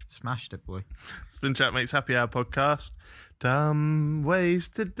 Smashed it, boy. It's been Jack Mate's Happy Hour podcast. Dumb ways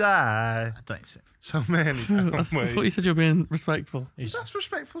to die. I don't see. So many dumb I thought you ways. said you were being respectful. That's a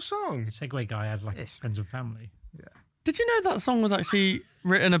respectful song. Segway guy had friends and family. Did you know that song was actually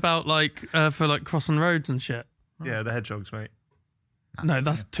written about for crossing roads and shit? Yeah, the hedgehogs, mate. No,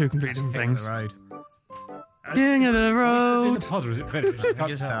 that's two completely different King of things. the road. King of the In road. the pod, or is it finished? I can't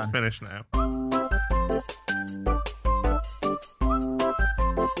Just tell. done. Finish now.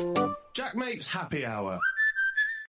 Jack Mate's Happy Hour.